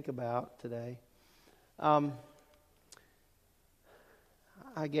to think about today. I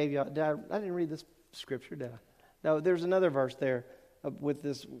gave you, I didn't read this scripture, did I? No, there's another verse there with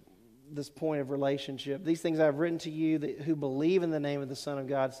this point of relationship. These things I've written to you who believe in the name of the Son of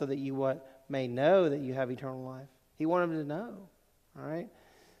God, so that you may know that you have eternal life. He wanted them to know. All right?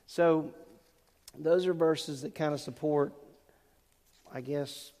 So those are verses that kind of support, I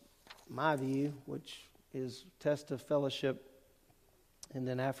guess, my view, which is test of fellowship and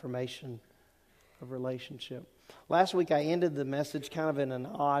then affirmation of relationship. Last week I ended the message kind of in an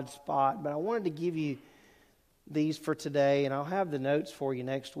odd spot, but I wanted to give you these for today, and I'll have the notes for you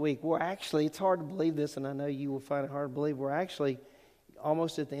next week. It's hard to believe this, and I know you will find it hard to believe, we're actually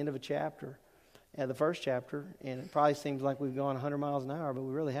almost at the end of a chapter, the first chapter, and it probably seems like we've gone 100 miles an hour, but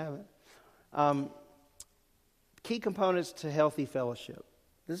we really haven't. Key components to healthy fellowship.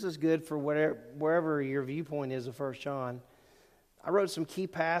 This is good for wherever your viewpoint is of 1 John. I wrote some key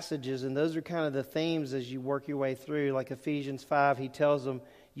passages, and those are kind of the themes as you work your way through. Like Ephesians 5, he tells them,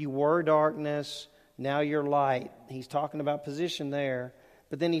 you were darkness, now you're light. He's talking about position there.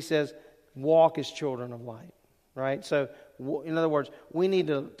 But then he says, walk as children of light. Right? So, in other words, we need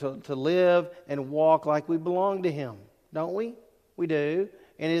to live and walk like we belong to Him. Don't we? We do.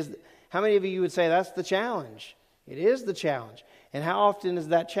 And how many of you would say that's the challenge? It is the challenge. And how often is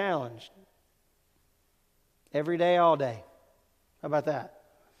that challenged? Every day, all day. How about that?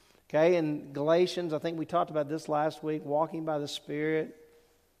 Okay, in Galatians, I think we talked about this last week, walking by the Spirit.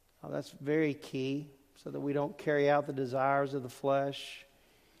 That's very key, so that we don't carry out the desires of the flesh.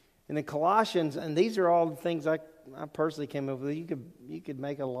 And in Colossians, and these are all the things I I personally came up with, you could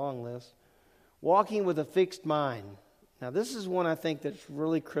make a long list. Walking with a fixed mind. Now, this is one I think that's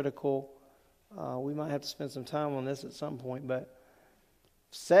really critical. We might have to spend some time on this at some point, but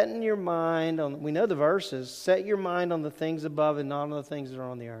setting your mind on, we know the verses, set your mind on the things above and not on the things that are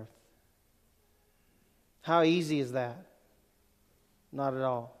on the earth. How easy is that? Not at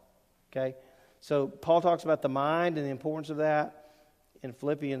all. Okay? So Paul talks about the mind and the importance of that in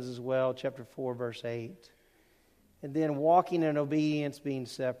Philippians as well, chapter 4, verse 8. And then walking in obedience, being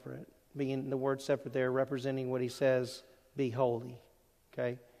separate. Being the word separate there, representing what he says, be holy.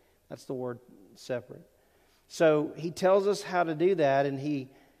 Okay? That's the word separate. So he tells us how to do that, and he,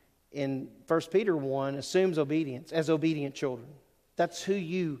 in 1 Peter 1, assumes obedience as obedient children. That's who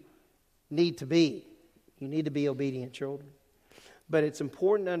you need to be. You need to be obedient children. But it's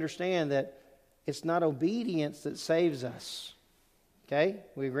important to understand that it's not obedience that saves us. Okay?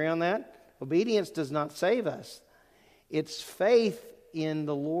 We agree on that? Obedience does not save us. It's faith in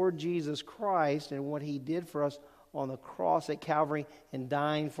the Lord Jesus Christ and what He did for us on the cross at Calvary and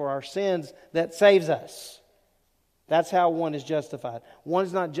dying for our sins that saves us. That's how one is justified. One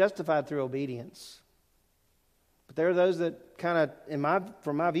is not justified through obedience. But there are those that kind of,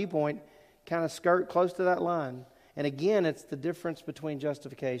 from my viewpoint, kind of skirt close to that line. And again, it's the difference between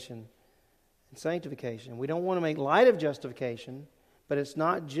justification and sanctification. We don't want to make light of justification, but it's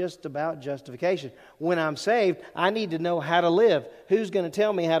not just about justification. When I'm saved, I need to know how to live. Who's going to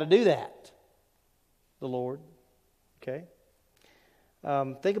tell me how to do that? The Lord. Okay?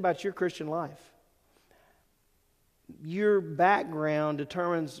 Think about your Christian life. Your background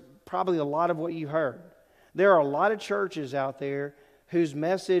determines probably a lot of what you heard. There are a lot of churches out there whose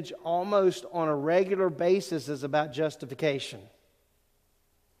message almost on a regular basis is about justification.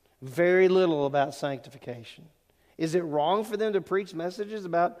 Very little about sanctification. Is it wrong for them to preach messages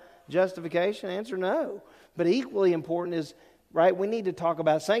about justification? Answer no. But equally important is, right, we need to talk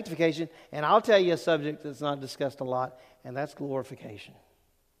about sanctification. And I'll tell you a subject that's not discussed a lot, and that's glorification.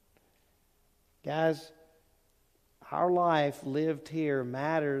 Guys, our life lived here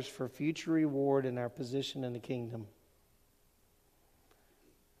matters for future reward in our position in the kingdom.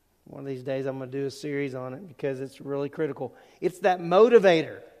 One of these days I'm going to do a series on it because it's really critical. It's that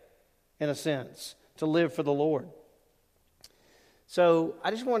motivator, in a sense, to live for the Lord. So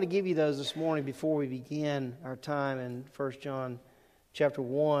I just want to give you those this morning before we begin our time in 1 John chapter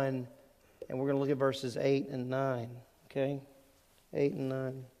 1. And we're going to look at verses 8 and 9. Okay? 8 and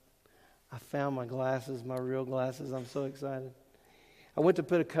 9. I found my glasses, my real glasses. I'm so excited. I went to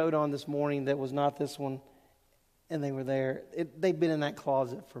put a coat on this morning that was not this one, and they were there. They've been in that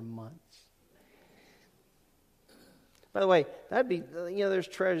closet for months. By the way, that'd be, there's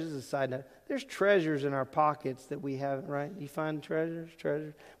treasures, as a side note. There's treasures in our pockets that we haven't, right? You find treasures?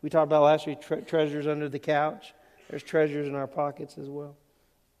 We talked about last week, treasures under the couch. There's treasures in our pockets as well.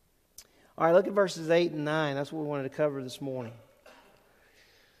 All right, look at verses 8 and 9. That's what we wanted to cover this morning.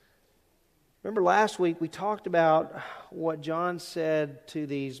 Remember last week we talked about what John said to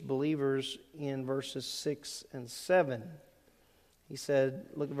these believers in verses 6 and 7. He said,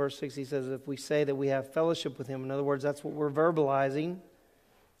 look at verse 6, he says, if we say that we have fellowship with Him, in other words, that's what we're verbalizing,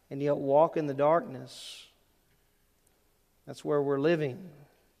 and yet walk in the darkness, that's where we're living.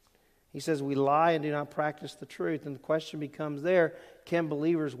 He says we lie and do not practice the truth. And the question becomes there, can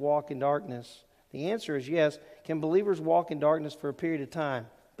believers walk in darkness? The answer is yes. Can believers walk in darkness for a period of time?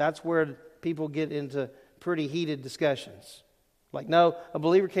 That's where people get into pretty heated discussions. Like, no, a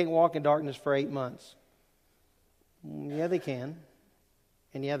believer can't walk in darkness for 8 months. Yeah, they can.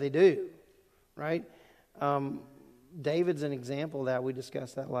 And yeah, they do. Right? David's an example of that. We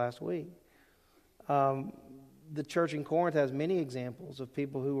discussed that last week. The church in Corinth has many examples of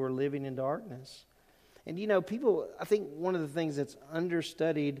people who were living in darkness. And people, I think one of the things that's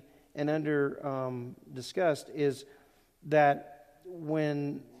understudied and discussed is that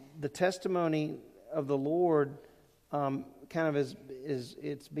when the testimony of the Lord kind of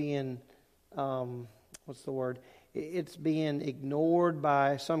it's being, it's being ignored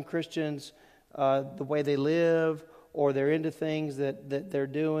by some Christians, the way they live, or they're into things that they're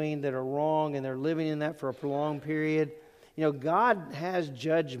doing that are wrong, and they're living in that for a prolonged period. God has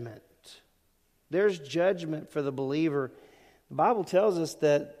judgment. There's judgment for the believer. The Bible tells us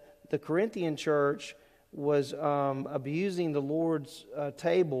that the Corinthian church was abusing the Lord's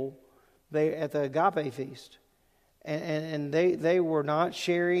table at the agape feast. And they were not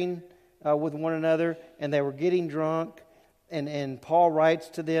sharing with one another, and they were getting drunk. And Paul writes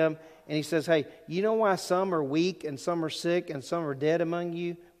to them, and he says, hey, you know why some are weak and some are sick and some are dead among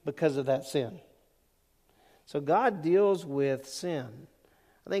you? Because of that sin. So God deals with sin.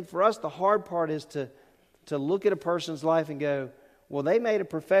 I think for us the hard part is to to look at a person's life and go, well, they made a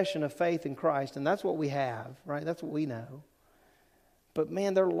profession of faith in Christ, and that's what we have, right? That's what we know. But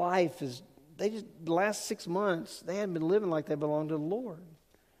man, their life is, the last 6 months, they haven't been living like they belong to the Lord.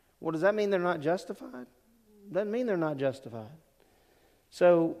 Well, does that mean they're not justified? Doesn't mean they're not justified.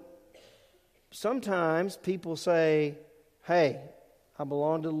 So sometimes people say, hey, I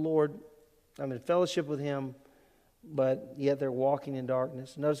belong to the Lord, I'm in fellowship with Him, but yet they're walking in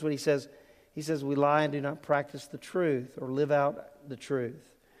darkness. Notice what he says. He says, we lie and do not practice the truth or live out the truth.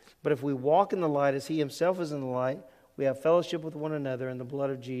 But if we walk in the light as He Himself is in the light, we have fellowship with one another, and the blood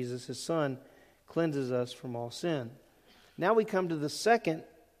of Jesus, His Son, cleanses us from all sin. Now we come to the second,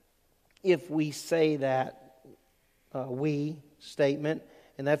 if we say that we statement,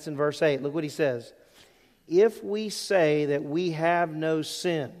 and that's in verse 8. Look what he says. If we say that we have no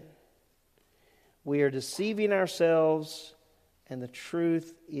sin, we are deceiving ourselves, and the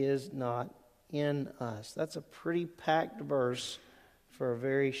truth is not in us. That's a pretty packed verse for a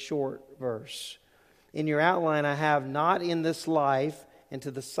very short verse. In your outline, I have not in this life, and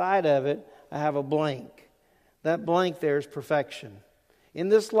to the side of it, I have a blank. That blank there is perfection. In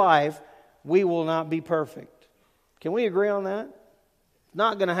this life, we will not be perfect. Can we agree on that?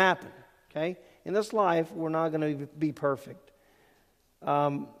 Not going to happen. Okay? In this life, we're not going to be perfect.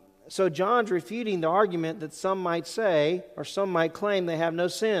 So John's refuting the argument that some might say, or some might claim they have no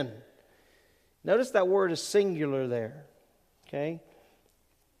sin. Notice that word is singular there. Okay?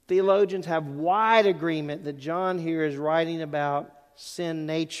 Theologians have wide agreement that John here is writing about sin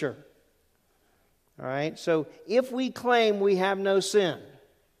nature. All right? So if we claim we have no sin,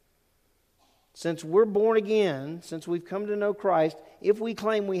 since we're born again, since we've come to know Christ, if we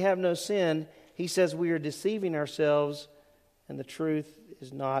claim we have no sin, he says we are deceiving ourselves and the truth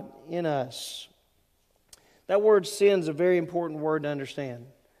is not in us. That word sin is a very important word to understand.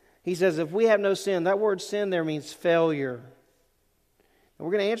 He says if we have no sin, that word sin there means failure. And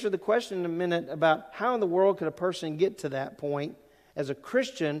we're going to answer the question in a minute about how in the world could a person get to that point as a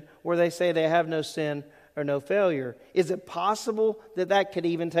Christian where they say they have no sin or no failure. Is it possible that that could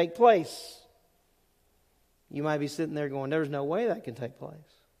even take place? You might be sitting there going, there's no way that can take place.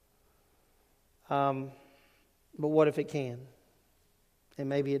 But what if it can? And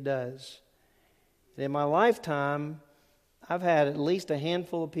maybe it does. And in my lifetime, I've had at least a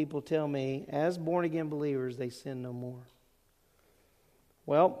handful of people tell me, as born-again believers, they sin no more.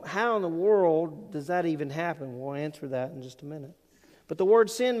 Well, how in the world does that even happen? We'll answer that in just a minute. But the word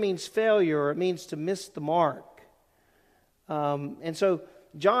sin means failure, or it means to miss the mark. And so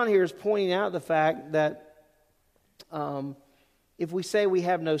John here is pointing out the fact that if we say we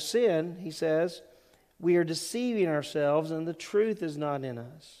have no sin, he says, we are deceiving ourselves and the truth is not in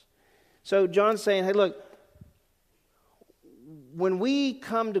us. So John's saying, hey, look, when we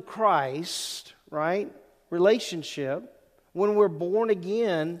come to Christ, right, relationship, when we're born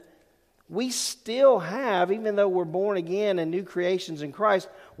again, we still have, even though we're born again and new creations in Christ,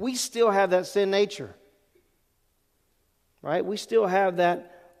 we still have that sin nature. Right? We still have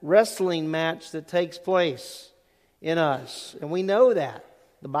that wrestling match that takes place in us. And we know that.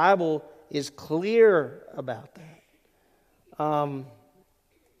 The Bible is clear about that.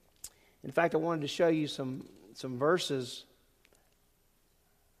 In fact, I wanted to show you some verses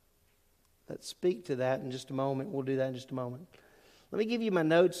that speak to that in just a moment. We'll do that in just a moment. Let me give you my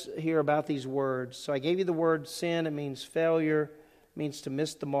notes here about these words. So I gave you the word sin. It means failure. It means to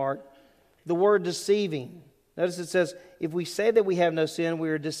miss the mark. The word deceiving. Notice it says, if we say that we have no sin, we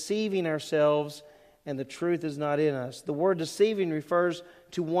are deceiving ourselves and the truth is not in us. The word deceiving refers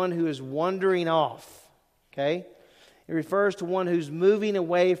to one who is wandering off. Okay? It refers to one who's moving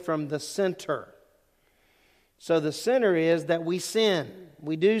away from the center. So the center is that we sin.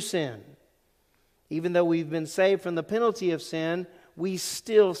 We do sin. Even though we've been saved from the penalty of sin, we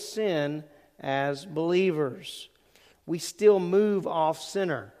still sin as believers. We still move off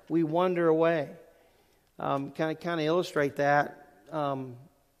center. We wander away. Kind of illustrate that.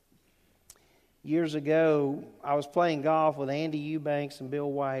 Years ago, I was playing golf with Andy Eubanks and Bill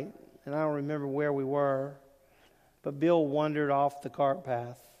White, and I don't remember where we were, but Bill wandered off the cart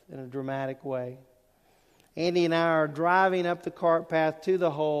path in a dramatic way. Andy and I are driving up the cart path to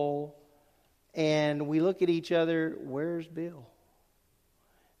the hole, and we look at each other, where's Bill?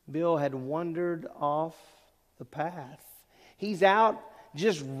 Bill had wandered off the path. He's out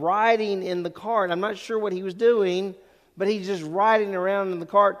just riding in the cart. I'm not sure what he was doing, but he's just riding around in the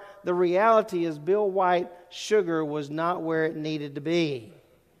cart. The reality is Bill White's sugar was not where it needed to be.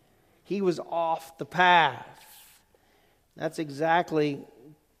 He was off the path. That's exactly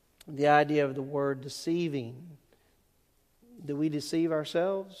the idea of the word deceiving. Do we deceive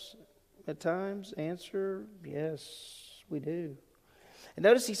ourselves at times? Answer, yes, we do. And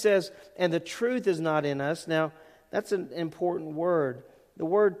notice he says, and the truth is not in us. Now, that's an important word. The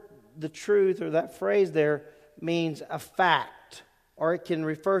word, the truth, or that phrase there, means a fact, or it can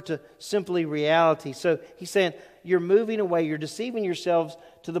refer to simply reality. So he's saying, you're moving away, you're deceiving yourselves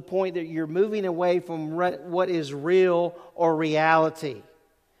to the point that you're moving away from what is real or reality.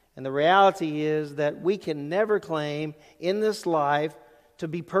 And the reality is that we can never claim in this life to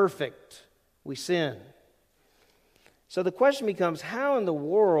be perfect. We sin. So the question becomes, how in the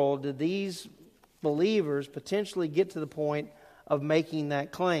world did these believers potentially get to the point of making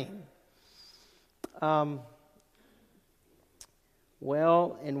that claim?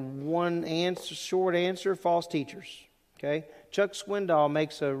 Well, in one answer, short answer, false teachers. Okay, Chuck Swindoll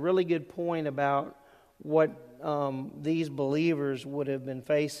makes a really good point about what these believers would have been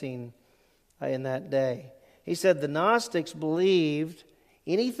facing in that day. He said the Gnostics believed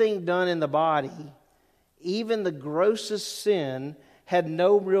anything done in the body, even the grossest sin, had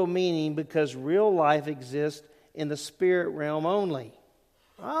no real meaning because real life exists in the spirit realm only.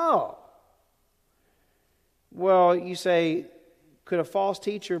 Oh. Well, you say, could a false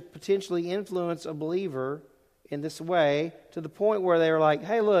teacher potentially influence a believer in this way to the point where they're like,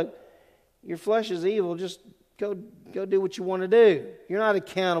 hey, look, your flesh is evil, just go do what you want to do. You're not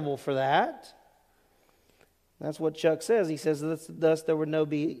accountable for that. That's what Chuck says. He says, thus there would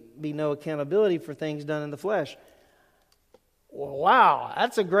be no accountability for things done in the flesh. Well, wow,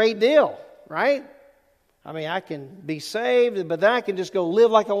 that's a great deal, right? I mean, I can be saved, but then I can just go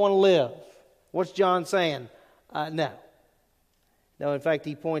live like I want to live. What's John saying? No. No, in fact,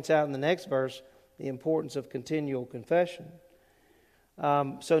 he points out in the next verse the importance of continual confession.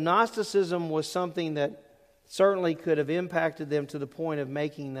 So Gnosticism was something that certainly could have impacted them to the point of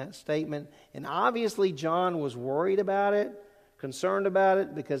making that statement. And obviously John was worried about it, concerned about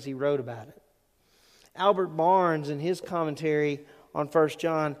it, because he wrote about it. Albert Barnes, in his commentary on 1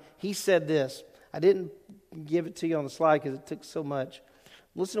 John, he said this. I didn't give it to you on the slide because it took so much.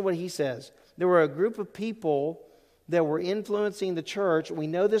 Listen to what he says. There were a group of people that were influencing the church. We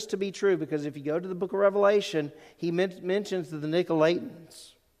know this to be true because if you go to the book of Revelation, he mentions the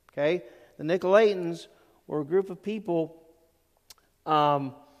Nicolaitans. Okay? The Nicolaitans were a group of people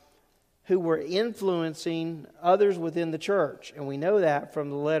who were influencing others within the church. And we know that from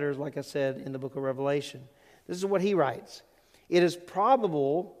the letters, like I said, in the book of Revelation. This is what he writes. It is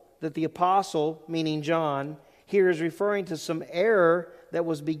probable that the apostle, meaning John, here is referring to some error that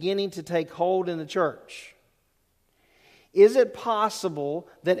was beginning to take hold in the church. Is it possible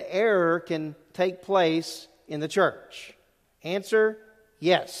that error can take place in the church? Answer,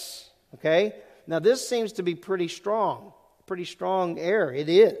 yes. Okay? Now this seems to be pretty strong error. It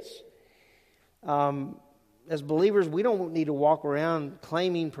is. As believers, we don't need to walk around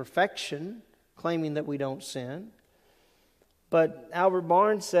claiming perfection, claiming that we don't sin. But Albert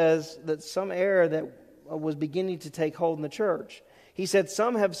Barnes says that some error that was beginning to take hold in the church. He said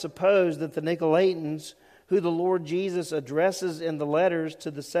some have supposed that the Nicolaitans, who the Lord Jesus addresses in the letters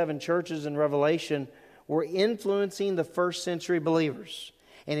to the 7 churches in Revelation, were influencing the first century believers.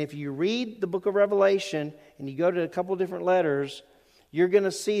 And if you read the book of Revelation and you go to a couple different letters, you're going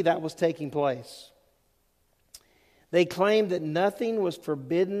to see that was taking place. They claimed that nothing was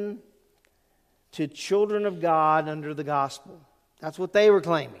forbidden to children of God under the gospel. That's what they were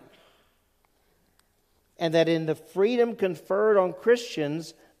claiming. And that in the freedom conferred on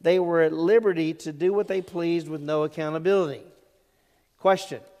Christians, they were at liberty to do what they pleased with no accountability.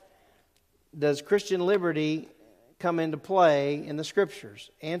 Question: does Christian liberty come into play in the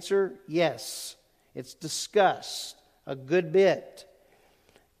Scriptures? Answer, yes. It's discussed a good bit.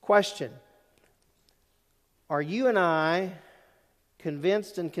 Question: are you and I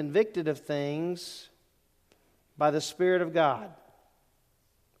convinced and convicted of things by the Spirit of God?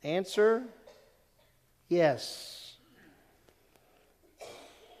 Answer, yes.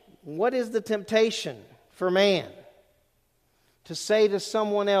 What is the temptation for man? To say to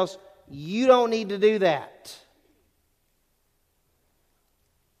someone else, you don't need to do that.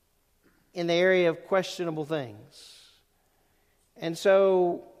 In the area of questionable things. And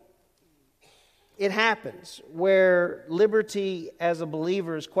so it happens where liberty as a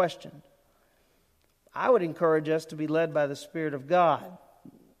believer is questioned. I would encourage us to be led by the Spirit of God.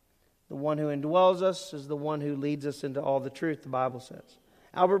 The one who indwells us is the one who leads us into all the truth, the Bible says.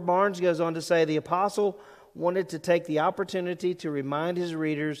 Albert Barnes goes on to say the apostle wanted to take the opportunity to remind his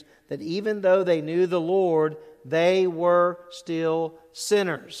readers that even though they knew the Lord, they were still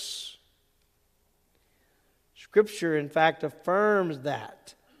sinners. Scripture, in fact, affirms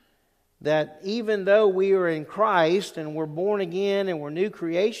that that even though we are in Christ and we're born again and we're new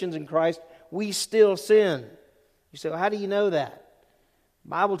creations in Christ, we still sin. You say, well, how do you know that? The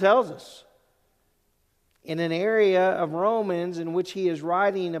Bible tells us. In an area of Romans in which he is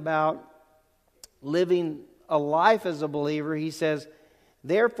writing about living a life as a believer, he says,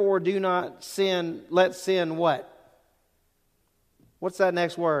 therefore do not sin, let sin what? What's that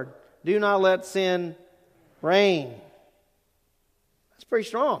next word? Do not let sin reign. That's pretty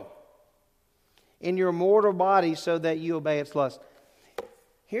strong. In your mortal body so that you obey its lust.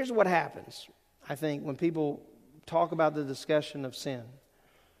 Here's what happens, I think, when people talk about the discussion of sin.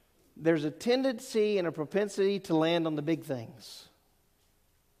 There's a tendency and a propensity to land on the big things.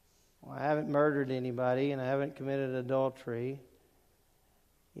 Well, I haven't murdered anybody and I haven't committed adultery.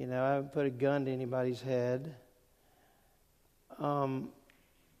 I haven't put a gun to anybody's head. But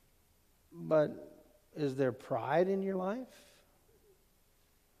is there pride in your life?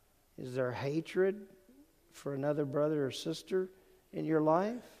 Is there hatred for another brother or sister in your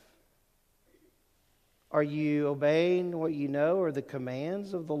life? Are you obeying what you know or the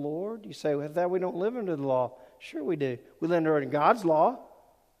commands of the Lord? You say, well, that we don't live under the law. Sure we do. We live under God's law.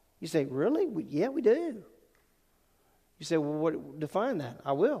 You say, really? Yeah, we do. You say, well, define that.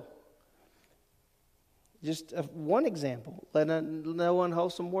 I will. Just one example. Let no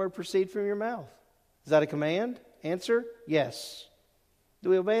unwholesome word proceed from your mouth. Is that a command? Answer, yes. Do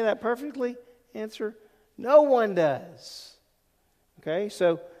we obey that perfectly? Answer, no one does. Okay,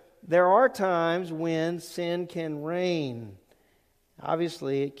 so there are times when sin can reign.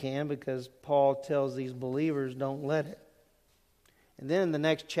 Obviously it can, because Paul tells these believers, don't let it. And then in the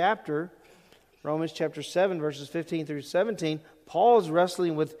next chapter, Romans chapter 7, verses 15 through 17, Paul is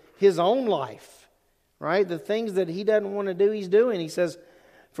wrestling with his own life, right? The things that he doesn't want to do, he's doing. He says,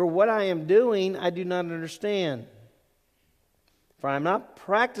 for what I am doing, I do not understand. For I am not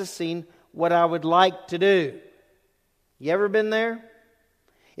practicing what I would like to do. You ever been there?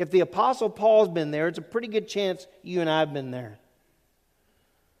 If the Apostle Paul's been there, it's a pretty good chance you and I have been there.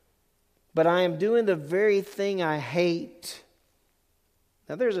 But I am doing the very thing I hate.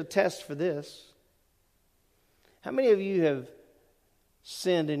 Now there's a test for this. How many of you have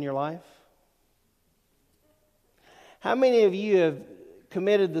sinned in your life? How many of you have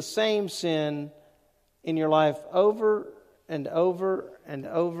committed the same sin in your life over and over and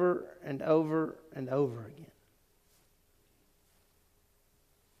over and over and over again?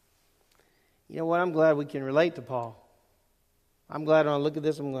 You know what? I'm glad we can relate to Paul. I'm glad when I look at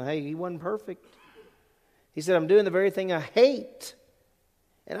this, I'm going, hey, he wasn't perfect. He said, I'm doing the very thing I hate.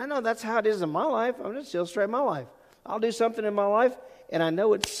 And I know that's how it is in my life. I'm just illustrating my life. I'll do something in my life, and I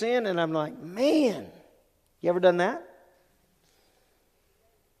know it's sin, and I'm like, man. You ever done that?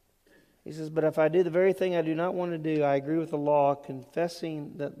 He says, but if I do the very thing I do not want to do, I agree with the law,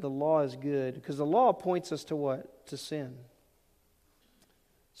 confessing that the law is good. Because the law points us to what? To sin.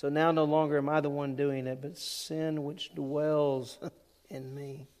 So now no longer am I the one doing it, but sin which dwells in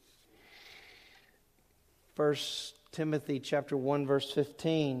me. 1 Timothy chapter 1, verse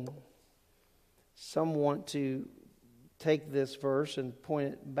 15. Some want to take this verse and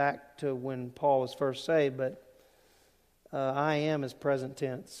point it back to when Paul was first saved, but I am is present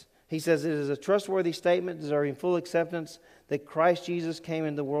tense. He says, it is a trustworthy statement deserving full acceptance that Christ Jesus came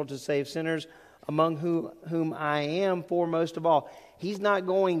into the world to save sinners, among whom I am foremost of all. He's not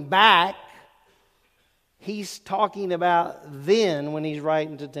going back. He's talking about then when he's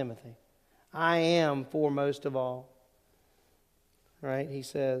writing to Timothy. I am foremost of all. Right? He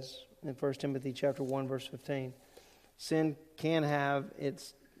says in 1 Timothy chapter 1, verse 15. Sin can have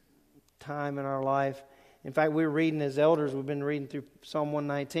its time in our life. In fact, we were reading as elders, we've been reading through Psalm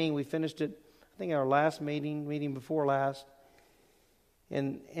 119. We finished it, I think, our last meeting before last.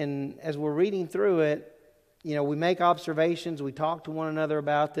 And as we're reading through it, we make observations, we talk to one another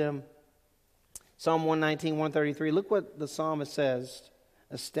about them. Psalm 119, 133, look what the psalmist says.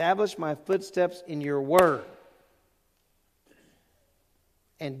 Establish my footsteps in your word,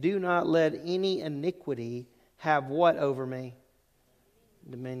 and do not let any iniquity have what over me?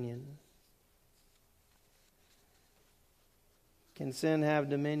 Dominion. Can sin have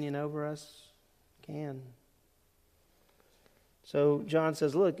dominion over us? Can. So John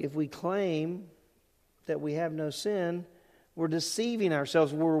says, look, if we claim that we have no sin, we're deceiving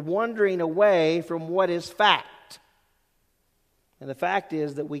ourselves. We're wandering away from what is fact. And the fact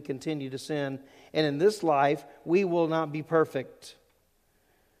is that we continue to sin. And in this life, we will not be perfect.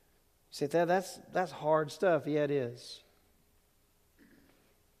 You say, that's hard stuff. Yeah, it is.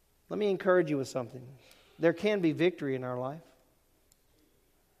 Let me encourage you with something. There can be victory in our life.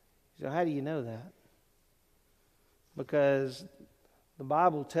 So how do you know that? Because the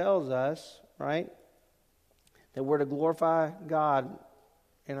Bible tells us, right, that we're to glorify God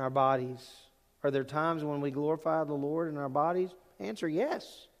in our bodies. Are there times when we glorify the Lord in our bodies? Answer,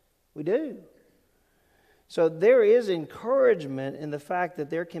 yes, we do. So there is encouragement in the fact that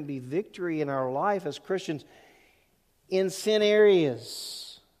there can be victory in our life as Christians in sin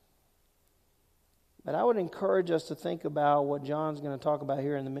areas. But I would encourage us to think about what John's going to talk about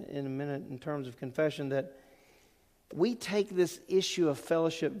here in a minute in terms of confession, that we take this issue of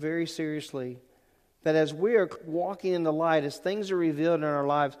fellowship very seriously. That as we are walking in the light, as things are revealed in our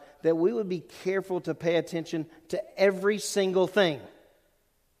lives, that we would be careful to pay attention to every single thing.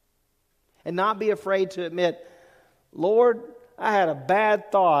 And not be afraid to admit, Lord, I had a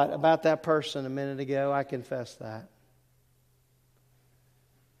bad thought about that person a minute ago. I confess that.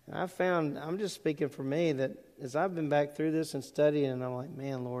 And I found, I'm just speaking for me, that as I've been back through this and studying, and I'm like,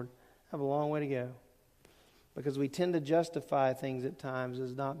 man, Lord, I have a long way to go. Because we tend to justify things at times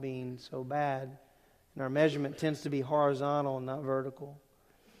as not being so bad. And our measurement tends to be horizontal and not vertical.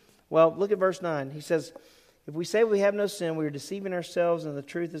 Well, look at verse 9. He says, if we say we have no sin, we are deceiving ourselves and the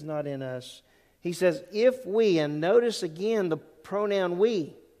truth is not in us. He says, if we, and notice again the pronoun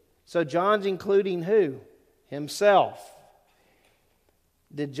we. So John's including who? Himself.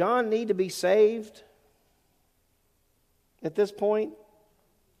 Did John need to be saved at this point?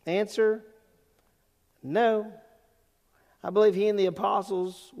 Answer, no. I believe he and the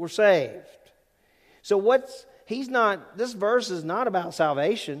apostles were saved. So this verse is not about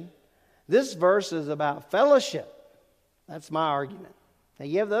salvation. This verse is about fellowship. That's my argument. Now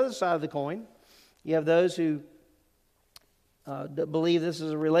you have the other side of the coin. You have those who believe this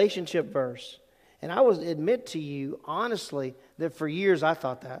is a relationship verse. And I will admit to you, honestly, that for years I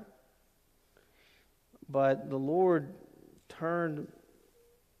thought that. But the Lord turned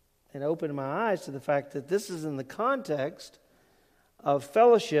and opened my eyes to the fact that this is in the context of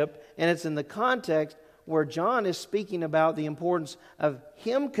fellowship, and it's in the context where John is speaking about the importance of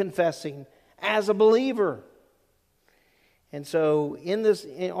him confessing as a believer. And so in this,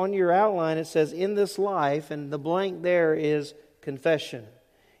 on your outline, it says, in this life, and the blank there is confession.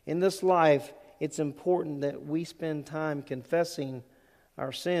 In this life, it's important that we spend time confessing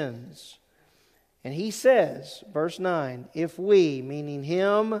our sins. And he says, verse 9, if we, meaning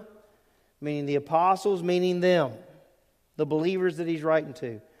him, meaning the apostles, meaning them, the believers that he's writing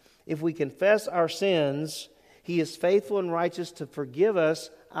to, if we confess our sins, he is faithful and righteous to forgive us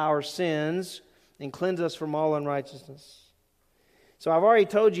our sins and cleanse us from all unrighteousness. So I've already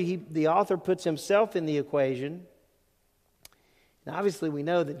told you the author puts himself in the equation. And obviously we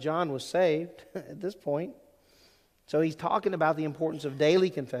know that John was saved at this point. So he's talking about the importance of daily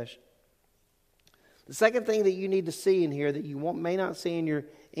confession. The second thing that you need to see in here that you may not see in your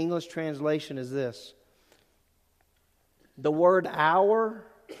English translation is this. The word our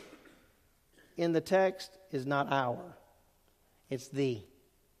in the text is not our. It's thee.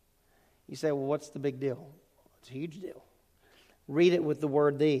 You say, well, what's the big deal? It's a huge deal. Read it with the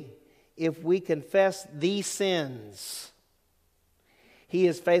word thee. If we confess these sins, he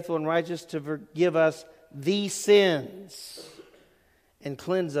is faithful and righteous to forgive us these sins and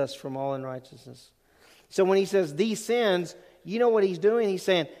cleanse us from all unrighteousness. So when he says these sins, you know what he's doing? He's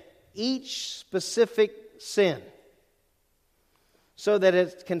saying each specific sin. So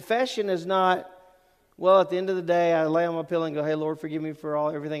that confession is not, well, at the end of the day, I lay on my pillow and go, hey, Lord, forgive me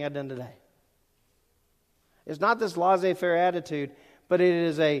for everything I've done today. It's not this laissez-faire attitude, but it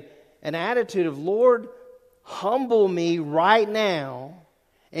is an attitude of, Lord, humble me right now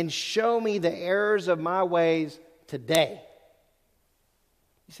and show me the errors of my ways today.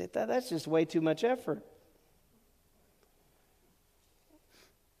 You say, that's just way too much effort.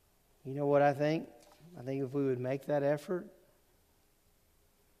 You know what I think? I think if we would make that effort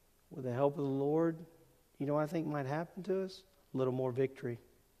with the help of the Lord, you know what I think might happen to us? A little more victory.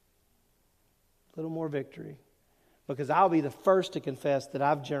 A little more victory. Because I'll be the first to confess that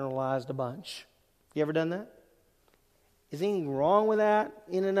I've generalized a bunch. You ever done that? Is anything wrong with that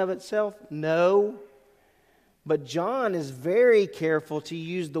in and of itself? No. But John is very careful to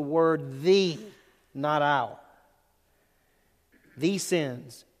use the word thee, not our. These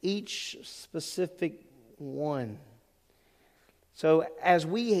sins, each specific one. So as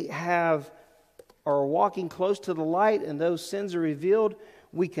we are walking close to the light and those sins are revealed,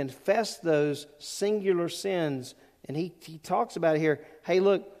 we confess those singular sins. And he talks about it here. Hey,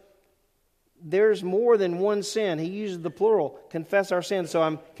 look, there's more than one sin. He uses the plural, confess our sins. So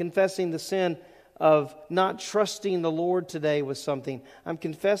I'm confessing the sin of not trusting the Lord today with something. I'm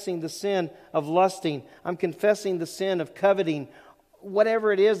confessing the sin of lusting. I'm confessing the sin of coveting.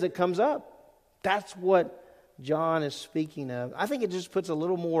 Whatever it is that comes up. That's what John is speaking of. I think it just puts a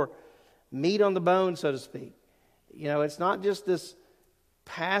little more meat on the bone, so to speak. You know, it's not just this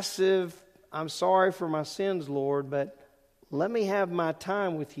passive, I'm sorry for my sins, Lord, but let me have my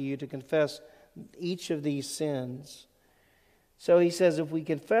time with you to confess each of these sins. So he says, if we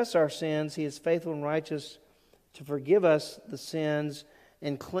confess our sins, he is faithful and righteous to forgive us the sins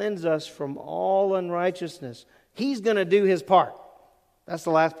and cleanse us from all unrighteousness. He's going to do his part. That's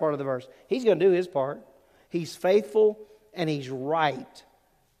the last part of the verse. He's going to do his part. He's faithful and he's right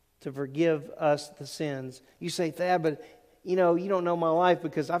to forgive us the sins. You say, Thad, but you don't know my life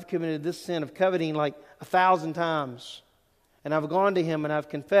because I've committed this sin of coveting like 1,000 times. And I've gone to him and I've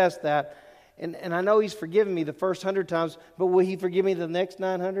confessed that. And I know he's forgiven me the first 100 times, but will he forgive me the next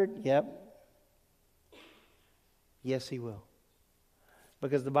 900? Yep. Yes, he will.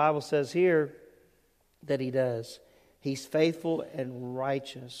 Because the Bible says here that he does. He's faithful and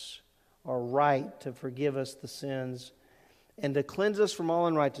righteous, or right, to forgive us the sins and to cleanse us from all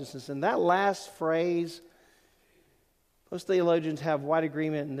unrighteousness. And that last phrase, most theologians have wide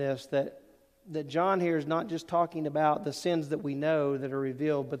agreement in this, that John here is not just talking about the sins that we know that are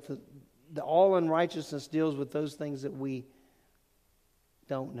revealed, but the all unrighteousness deals with those things that we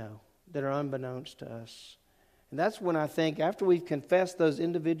don't know, that are unbeknownst to us. And that's when I think, after we've confessed those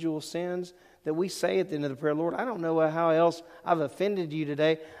individual sins, that we say at the end of the prayer, Lord, I don't know how else I've offended you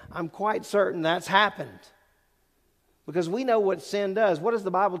today. I'm quite certain that's happened. Because we know what sin does. What does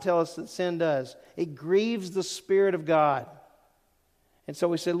the Bible tell us that sin does? It grieves the Spirit of God. And so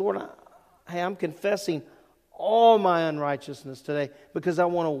we say, Lord, I'm confessing all my unrighteousness today because I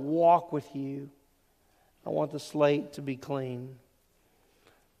want to walk with you. I want the slate to be clean.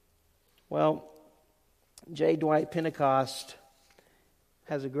 Well, J. Dwight Pentecost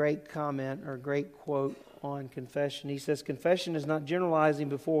has a great comment or a great quote on confession. He says, confession is not generalizing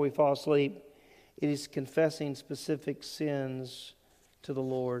before we fall asleep. It is confessing specific sins to the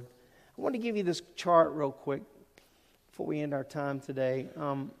Lord. I want to give you this chart real quick before we end our time today.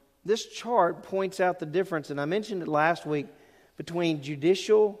 This chart points out the difference, and I mentioned it last week, between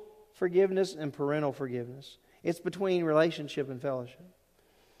judicial forgiveness and parental forgiveness. It's between relationship and fellowship.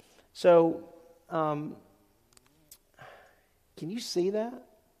 So, can you see that?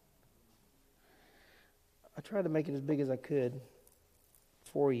 I tried to make it as big as I could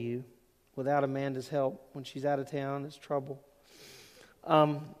for you without Amanda's help. When she's out of town, it's trouble.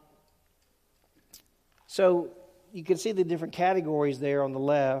 So you can see the different categories there on the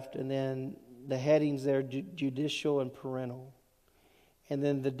left, and then the headings there, judicial and parental. And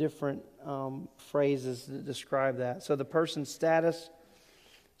then the different phrases that describe that. So the person's status,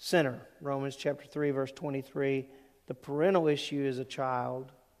 sinner, Romans chapter 3, verse 23. The parental issue is a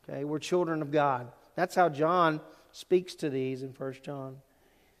child. Okay, we're children of God. That's how John speaks to these in 1 John.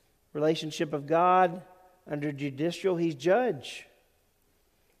 Relationship of God, under judicial, he's judge.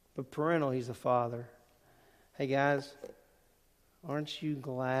 But parental, he's a father. Hey guys, aren't you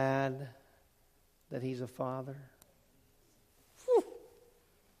glad that he's a father? Whew.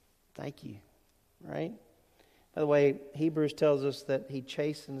 Thank you. Right? By the way, Hebrews tells us that he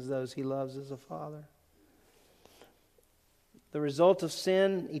chastens those he loves as a father. The result of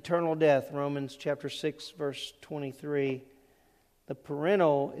sin, eternal death. Romans chapter 6, verse 23. The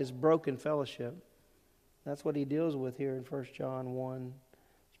parental is broken fellowship. That's what he deals with here in 1 John 1.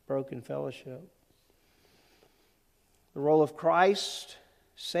 It's broken fellowship. The role of Christ,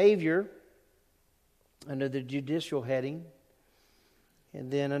 Savior, under the judicial heading. And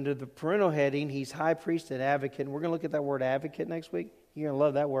then under the parental heading, he's high priest and advocate. And we're going to look at that word advocate next week. You're going to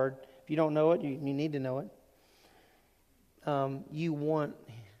love that word. If you don't know it, you need to know it. You want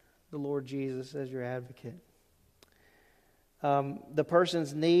the Lord Jesus as your advocate. The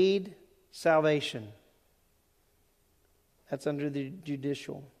person's need, salvation. That's under the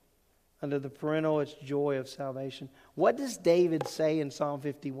judicial. Under the parental, it's joy of salvation. What does David say in Psalm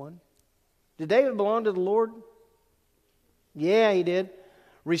 51? Did David belong to the Lord? Yeah, he did.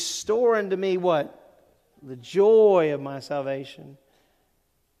 Restore unto me what? The joy of my salvation.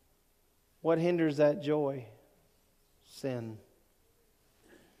 What hinders that joy? Sin.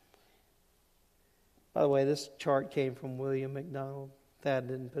 By the way, this chart came from William MacDonald. Thad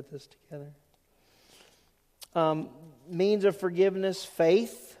didn't put this together. Means of forgiveness,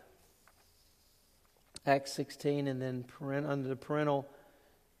 faith. Acts 16, and then under the parental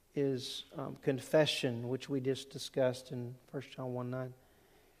is confession, which we just discussed in 1 John 1:9.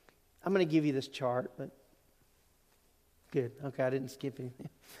 I'm going to give you this chart, but good. Okay, I didn't skip anything.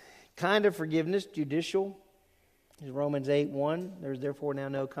 Kind of forgiveness, judicial, is Romans 8:1. There's therefore now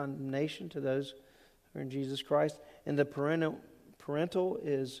no condemnation to those who are in Jesus Christ. And the parental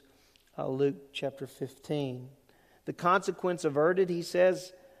is Luke chapter 15. The consequence averted, he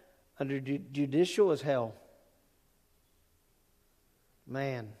says, under judicial is hell.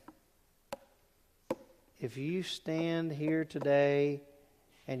 Man, if you stand here today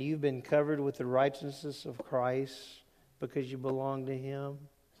and you've been covered with the righteousness of Christ because you belong to Him,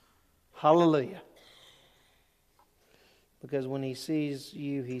 hallelujah. Because when He sees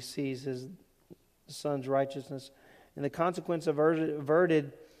you, He sees His Son's righteousness. And the consequence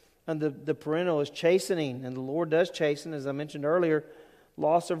averted under the parental is chastening. And the Lord does chasten, as I mentioned earlier,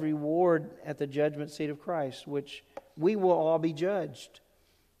 loss of reward at the judgment seat of Christ, which we will all be judged,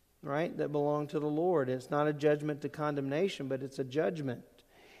 right? That belong to the Lord. It's not a judgment to condemnation, but it's a judgment.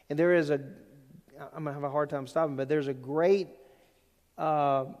 And there is I'm going to have a hard time stopping, but there's a great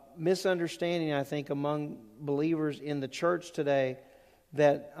misunderstanding, I think, among believers in the church today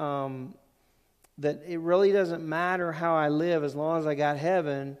that that it really doesn't matter how I live as long as I got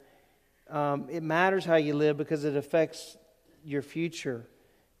heaven. It matters how you live because it affects your future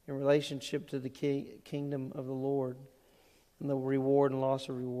in relationship to the kingdom of the Lord and the reward and loss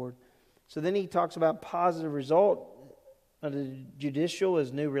of reward. So then he talks about positive result. Under the judicial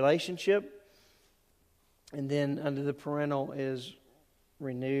is new relationship. And then under the parental is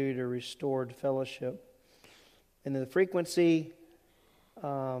renewed or restored fellowship. And then the frequency,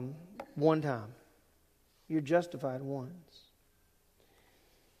 one time. You're justified once.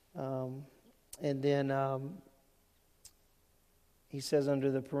 And then he says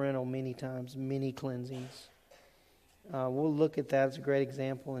under the parental many times, many cleansings. We'll look at that. It's a great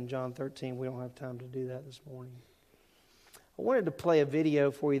example in John 13. We don't have time to do that this morning. I wanted to play a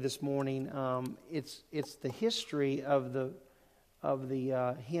video for you this morning. It's the history of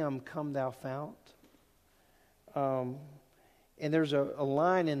the hymn "Come Thou Fount." And there's a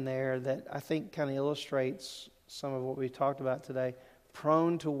line in there that I think kind of illustrates some of what we talked about today.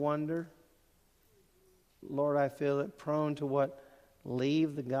 Prone to wonder, Lord, I feel it. Prone to what?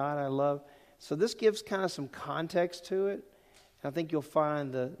 Leave the God I love. So this gives kind of some context to it. And I think you'll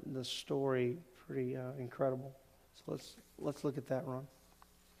find the story pretty incredible. So let's look at that, Ron.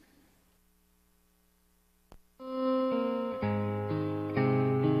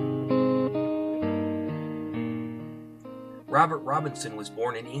 Robert Robinson was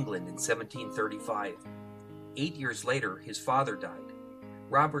born in England in 1735. 8 years later, his father died.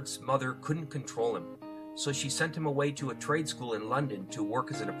 Robert's mother couldn't control him, so she sent him away to a trade school in London to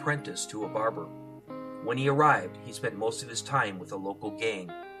work as an apprentice to a barber. When he arrived, he spent most of his time with a local gang,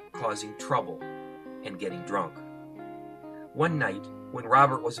 causing trouble and getting drunk. One night, when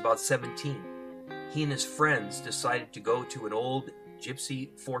Robert was about 17, he and his friends decided to go to an old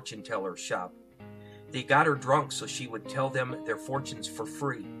gypsy fortune teller shop. They got her drunk so she would tell them their fortunes for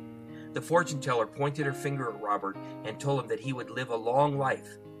free. The fortune teller pointed her finger at Robert and told him that he would live a long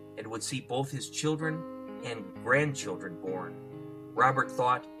life and would see both his children and grandchildren born. Robert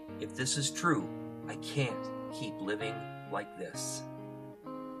thought, if this is true, I can't keep living like this.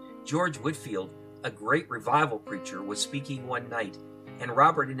 George Whitefield, a great revival preacher, was speaking one night, and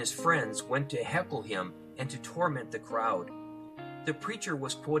Robert and his friends went to heckle him and to torment the crowd. The preacher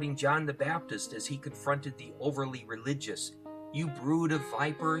was quoting John the Baptist as he confronted the overly religious. You brood of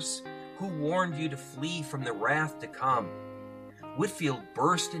vipers, who warned you to flee from the wrath to come? Whitefield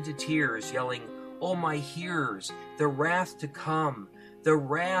burst into tears, yelling, Oh, my hearers, the wrath to come, the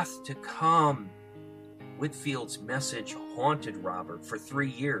wrath to come. Whitefield's message haunted Robert for 3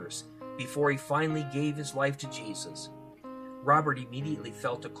 years before he finally gave his life to Jesus. Robert immediately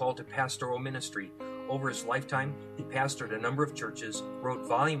felt a call to pastoral ministry. Over his lifetime, he pastored a number of churches, wrote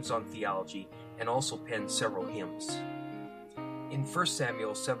volumes on theology, and also penned several hymns. In 1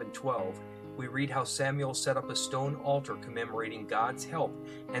 Samuel 7:12, we read how Samuel set up a stone altar commemorating God's help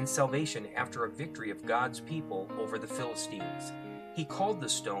and salvation after a victory of God's people over the Philistines. He called the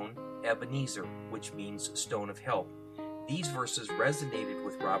stone Ebenezer, which means stone of help. These verses resonated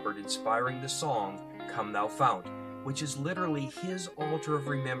with Robert, inspiring the song, Come Thou Fount, which is literally his altar of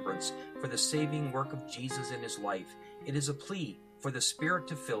remembrance for the saving work of Jesus in his life. It is a plea for the Spirit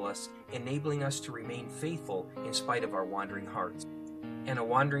to fill us, enabling us to remain faithful in spite of our wandering hearts. And a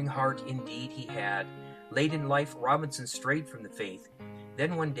wandering heart indeed he had. Late in life, Robinson strayed from the faith.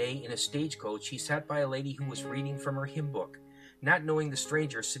 Then one day, in a stagecoach, he sat by a lady who was reading from her hymn book. Not knowing the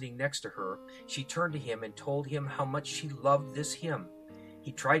stranger sitting next to her, she turned to him and told him how much she loved this hymn.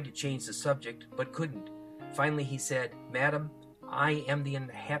 He tried to change the subject, but couldn't. Finally he said, Madam, I am the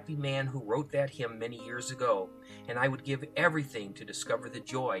unhappy man who wrote that hymn many years ago, and I would give everything to discover the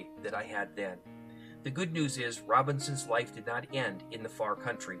joy that I had then. The good news is Robinson's life did not end in the far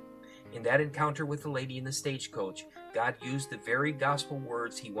country. In that encounter with the lady in the stagecoach, God used the very gospel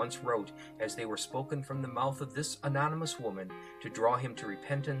words he once wrote as they were spoken from the mouth of this anonymous woman to draw him to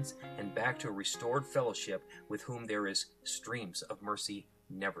repentance and back to a restored fellowship with whom there is streams of mercy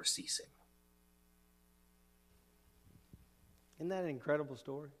never ceasing. Isn't that an incredible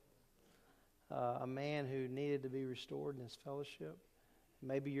story? A man who needed to be restored in his fellowship.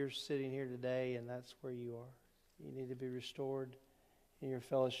 Maybe you're sitting here today and that's where you are. You need to be restored in your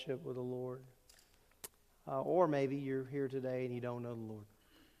fellowship with the Lord. Or maybe you're here today and you don't know the Lord.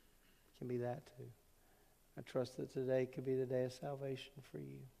 It can be that too. I trust that today could be the day of salvation for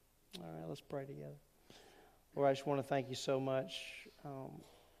you. All right, let's pray together. Lord, I just want to thank you so much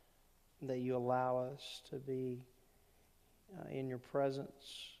that you allow us to be in your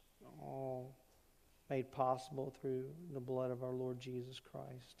presence, all made possible through the blood of our Lord Jesus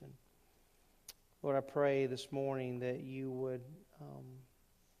Christ. And Lord, I pray this morning that you would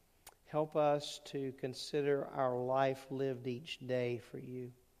help us to consider our life lived each day for you.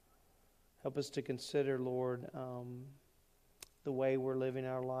 Help us to consider, Lord, the way we're living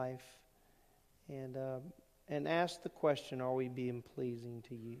our life, and ask the question: are we being pleasing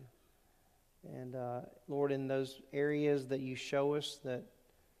to you? And Lord, in those areas that you show us that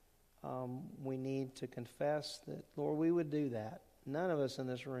we need to confess, that Lord, we would do that. None of us in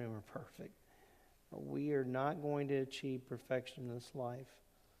this room are perfect. We are not going to achieve perfection in this life.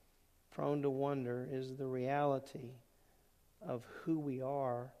 Prone to wonder is the reality of who we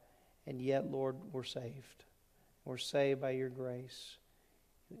are, and yet, Lord, we're saved. We're saved by your grace.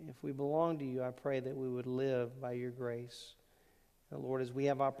 If we belong to you, I pray that we would live by your grace. And Lord, as we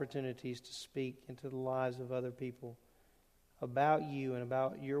have opportunities to speak into the lives of other people about you and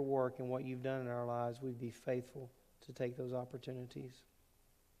about your work and what you've done in our lives, we'd be faithful to take those opportunities.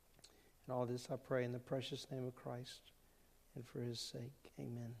 And all this I pray in the precious name of Christ and for his sake.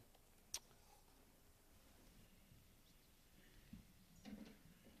 Amen.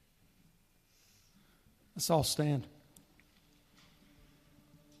 Let's all stand.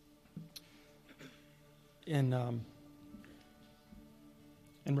 In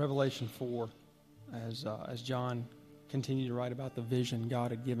Revelation 4, as John continued to write about the vision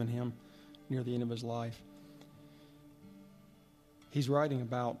God had given him near the end of his life, he's writing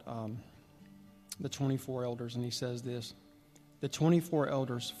about the 24 elders, and he says this: the 24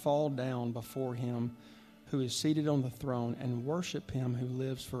 elders fall down before him who is seated on the throne and worship him who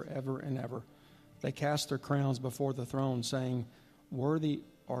lives forever and ever. They cast their crowns before the throne, saying, "Worthy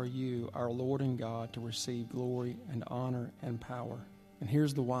are you, our Lord and God, to receive glory and honor and power." And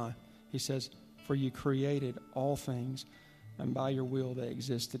here's the why. He says, "For you created all things, and by your will they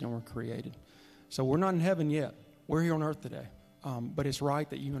existed and were created." So we're not in heaven yet. We're here on earth today. But it's right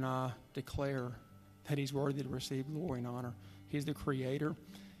that you and I declare that he's worthy to receive glory and honor. He's the creator.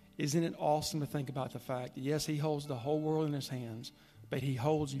 Isn't it awesome to think about the fact that, yes, he holds the whole world in his hands, but he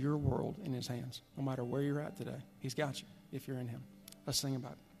holds your world in his hands. No matter where you're at today, he's got you if you're in him. Let's sing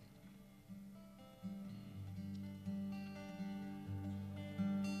about it.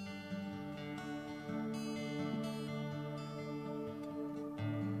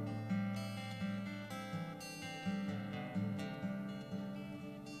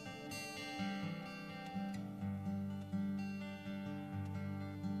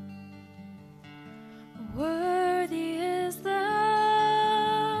 Worthy is the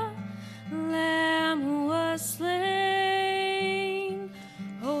Lamb who was slain.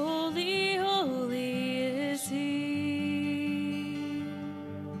 Holy, holy is he.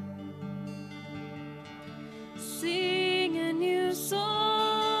 Sing a new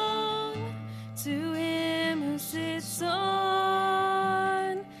song to him who sits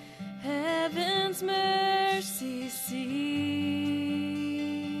on heaven's mercy seat.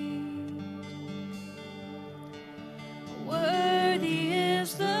 Worthy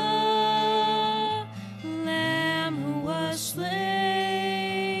is the Lamb who was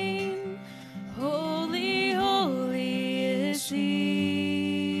slain. Holy, holy is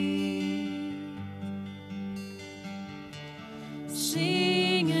he.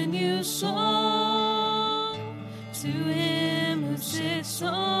 Sing a new song to him who sits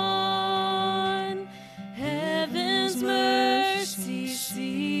on heaven's mercy seat.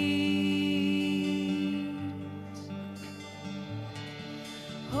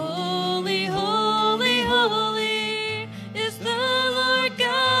 Holy, holy, holy is the Lord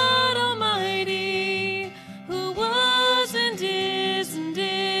God Almighty, who was and is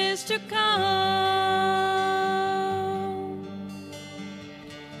to come.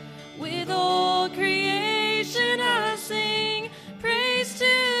 With all creation I sing praise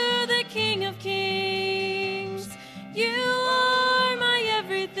to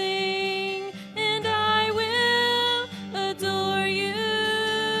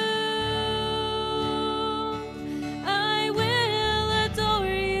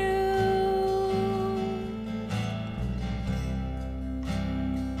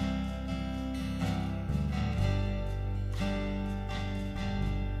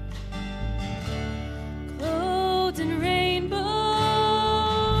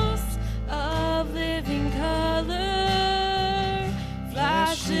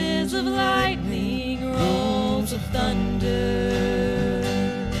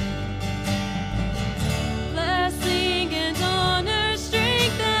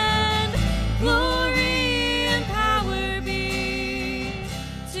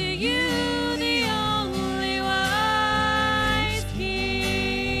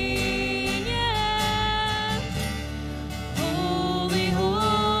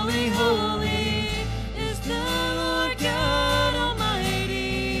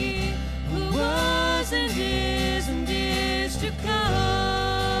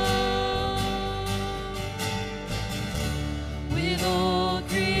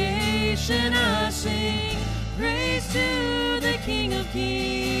creation I sing praise to the King of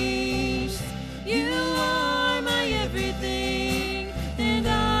Kings. You are my everything, and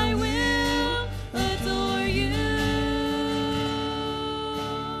I will adore you.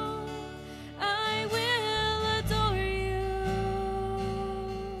 I will adore you.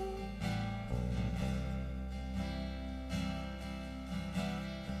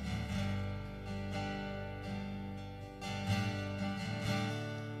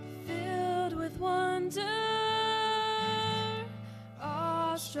 Filled with wonder,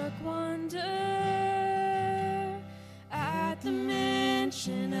 awestruck wonder, at the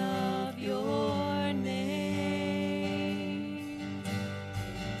mention of your name.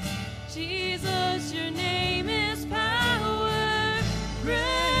 Jesus, your name is power,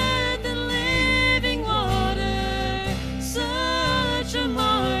 breath and living water, such a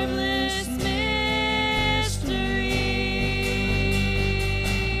marvelous mystery.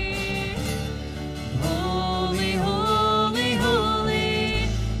 Holy, holy, holy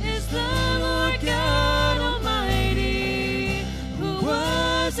is the Lord God Almighty, who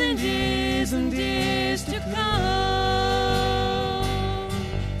was and is to come.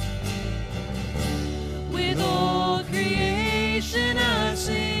 With all creation I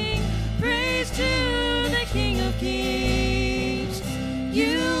sing praise to the King of Kings.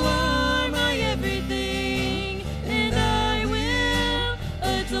 You are my everything, and I will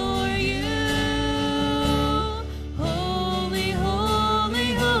adore you. Holy,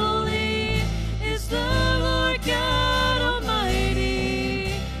 holy, holy is the Lord God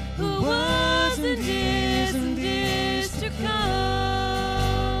Almighty, who was and is to come.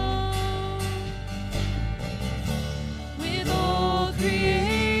 With all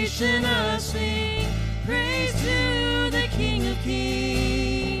creation I sing praise to the King of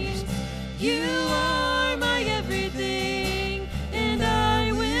Kings. You are my everything, and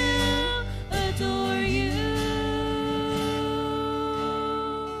I will adore you.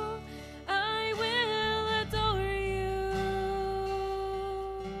 I will adore you.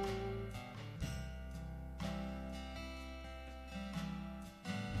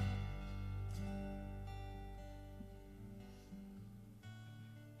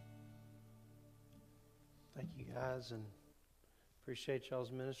 Thank you, guys, and appreciate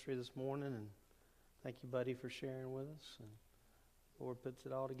y'all's ministry this morning. And thank you, buddy, for sharing with us. And the Lord puts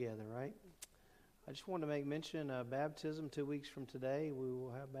it all together, right? I just want to make mention of baptism. 2 weeks from today, we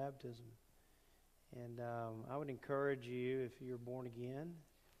will have baptism. And I would encourage you, if you're born again,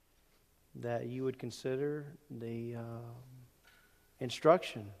 that you would consider the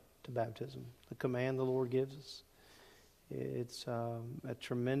instruction to baptism, the command the Lord gives us. It's a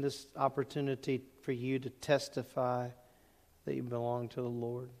tremendous opportunity for you to testify that you belong to the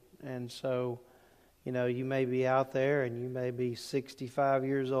Lord. And so, you know, you may be out there and you may be 65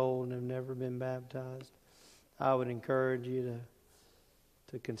 years old and have never been baptized. I would encourage you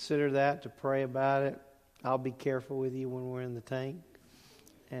to consider that, to pray about it. I'll be careful with you when we're in the tank.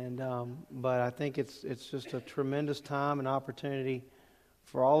 And but I think it's just a tremendous time and opportunity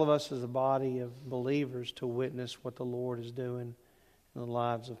for all of us as a body of believers to witness what the Lord is doing in the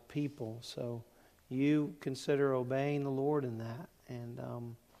lives of people. So you consider obeying the Lord in that. And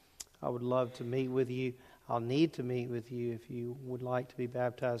I would love to meet with you. I'll need to meet with you if you would like to be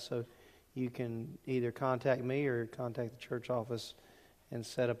baptized. So you can either contact me or contact the church office and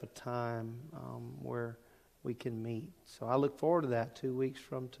set up a time where we can meet. So I look forward to that 2 weeks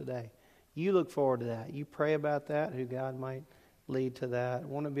from today. You look forward to that. You pray about that, who God might lead to that.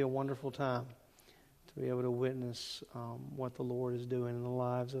 Won't it be a wonderful time to be able to witness what the Lord is doing in the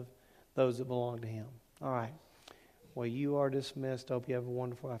lives of those that belong to Him? All right. Well, you are dismissed. I hope you have a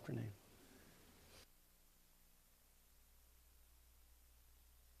wonderful afternoon.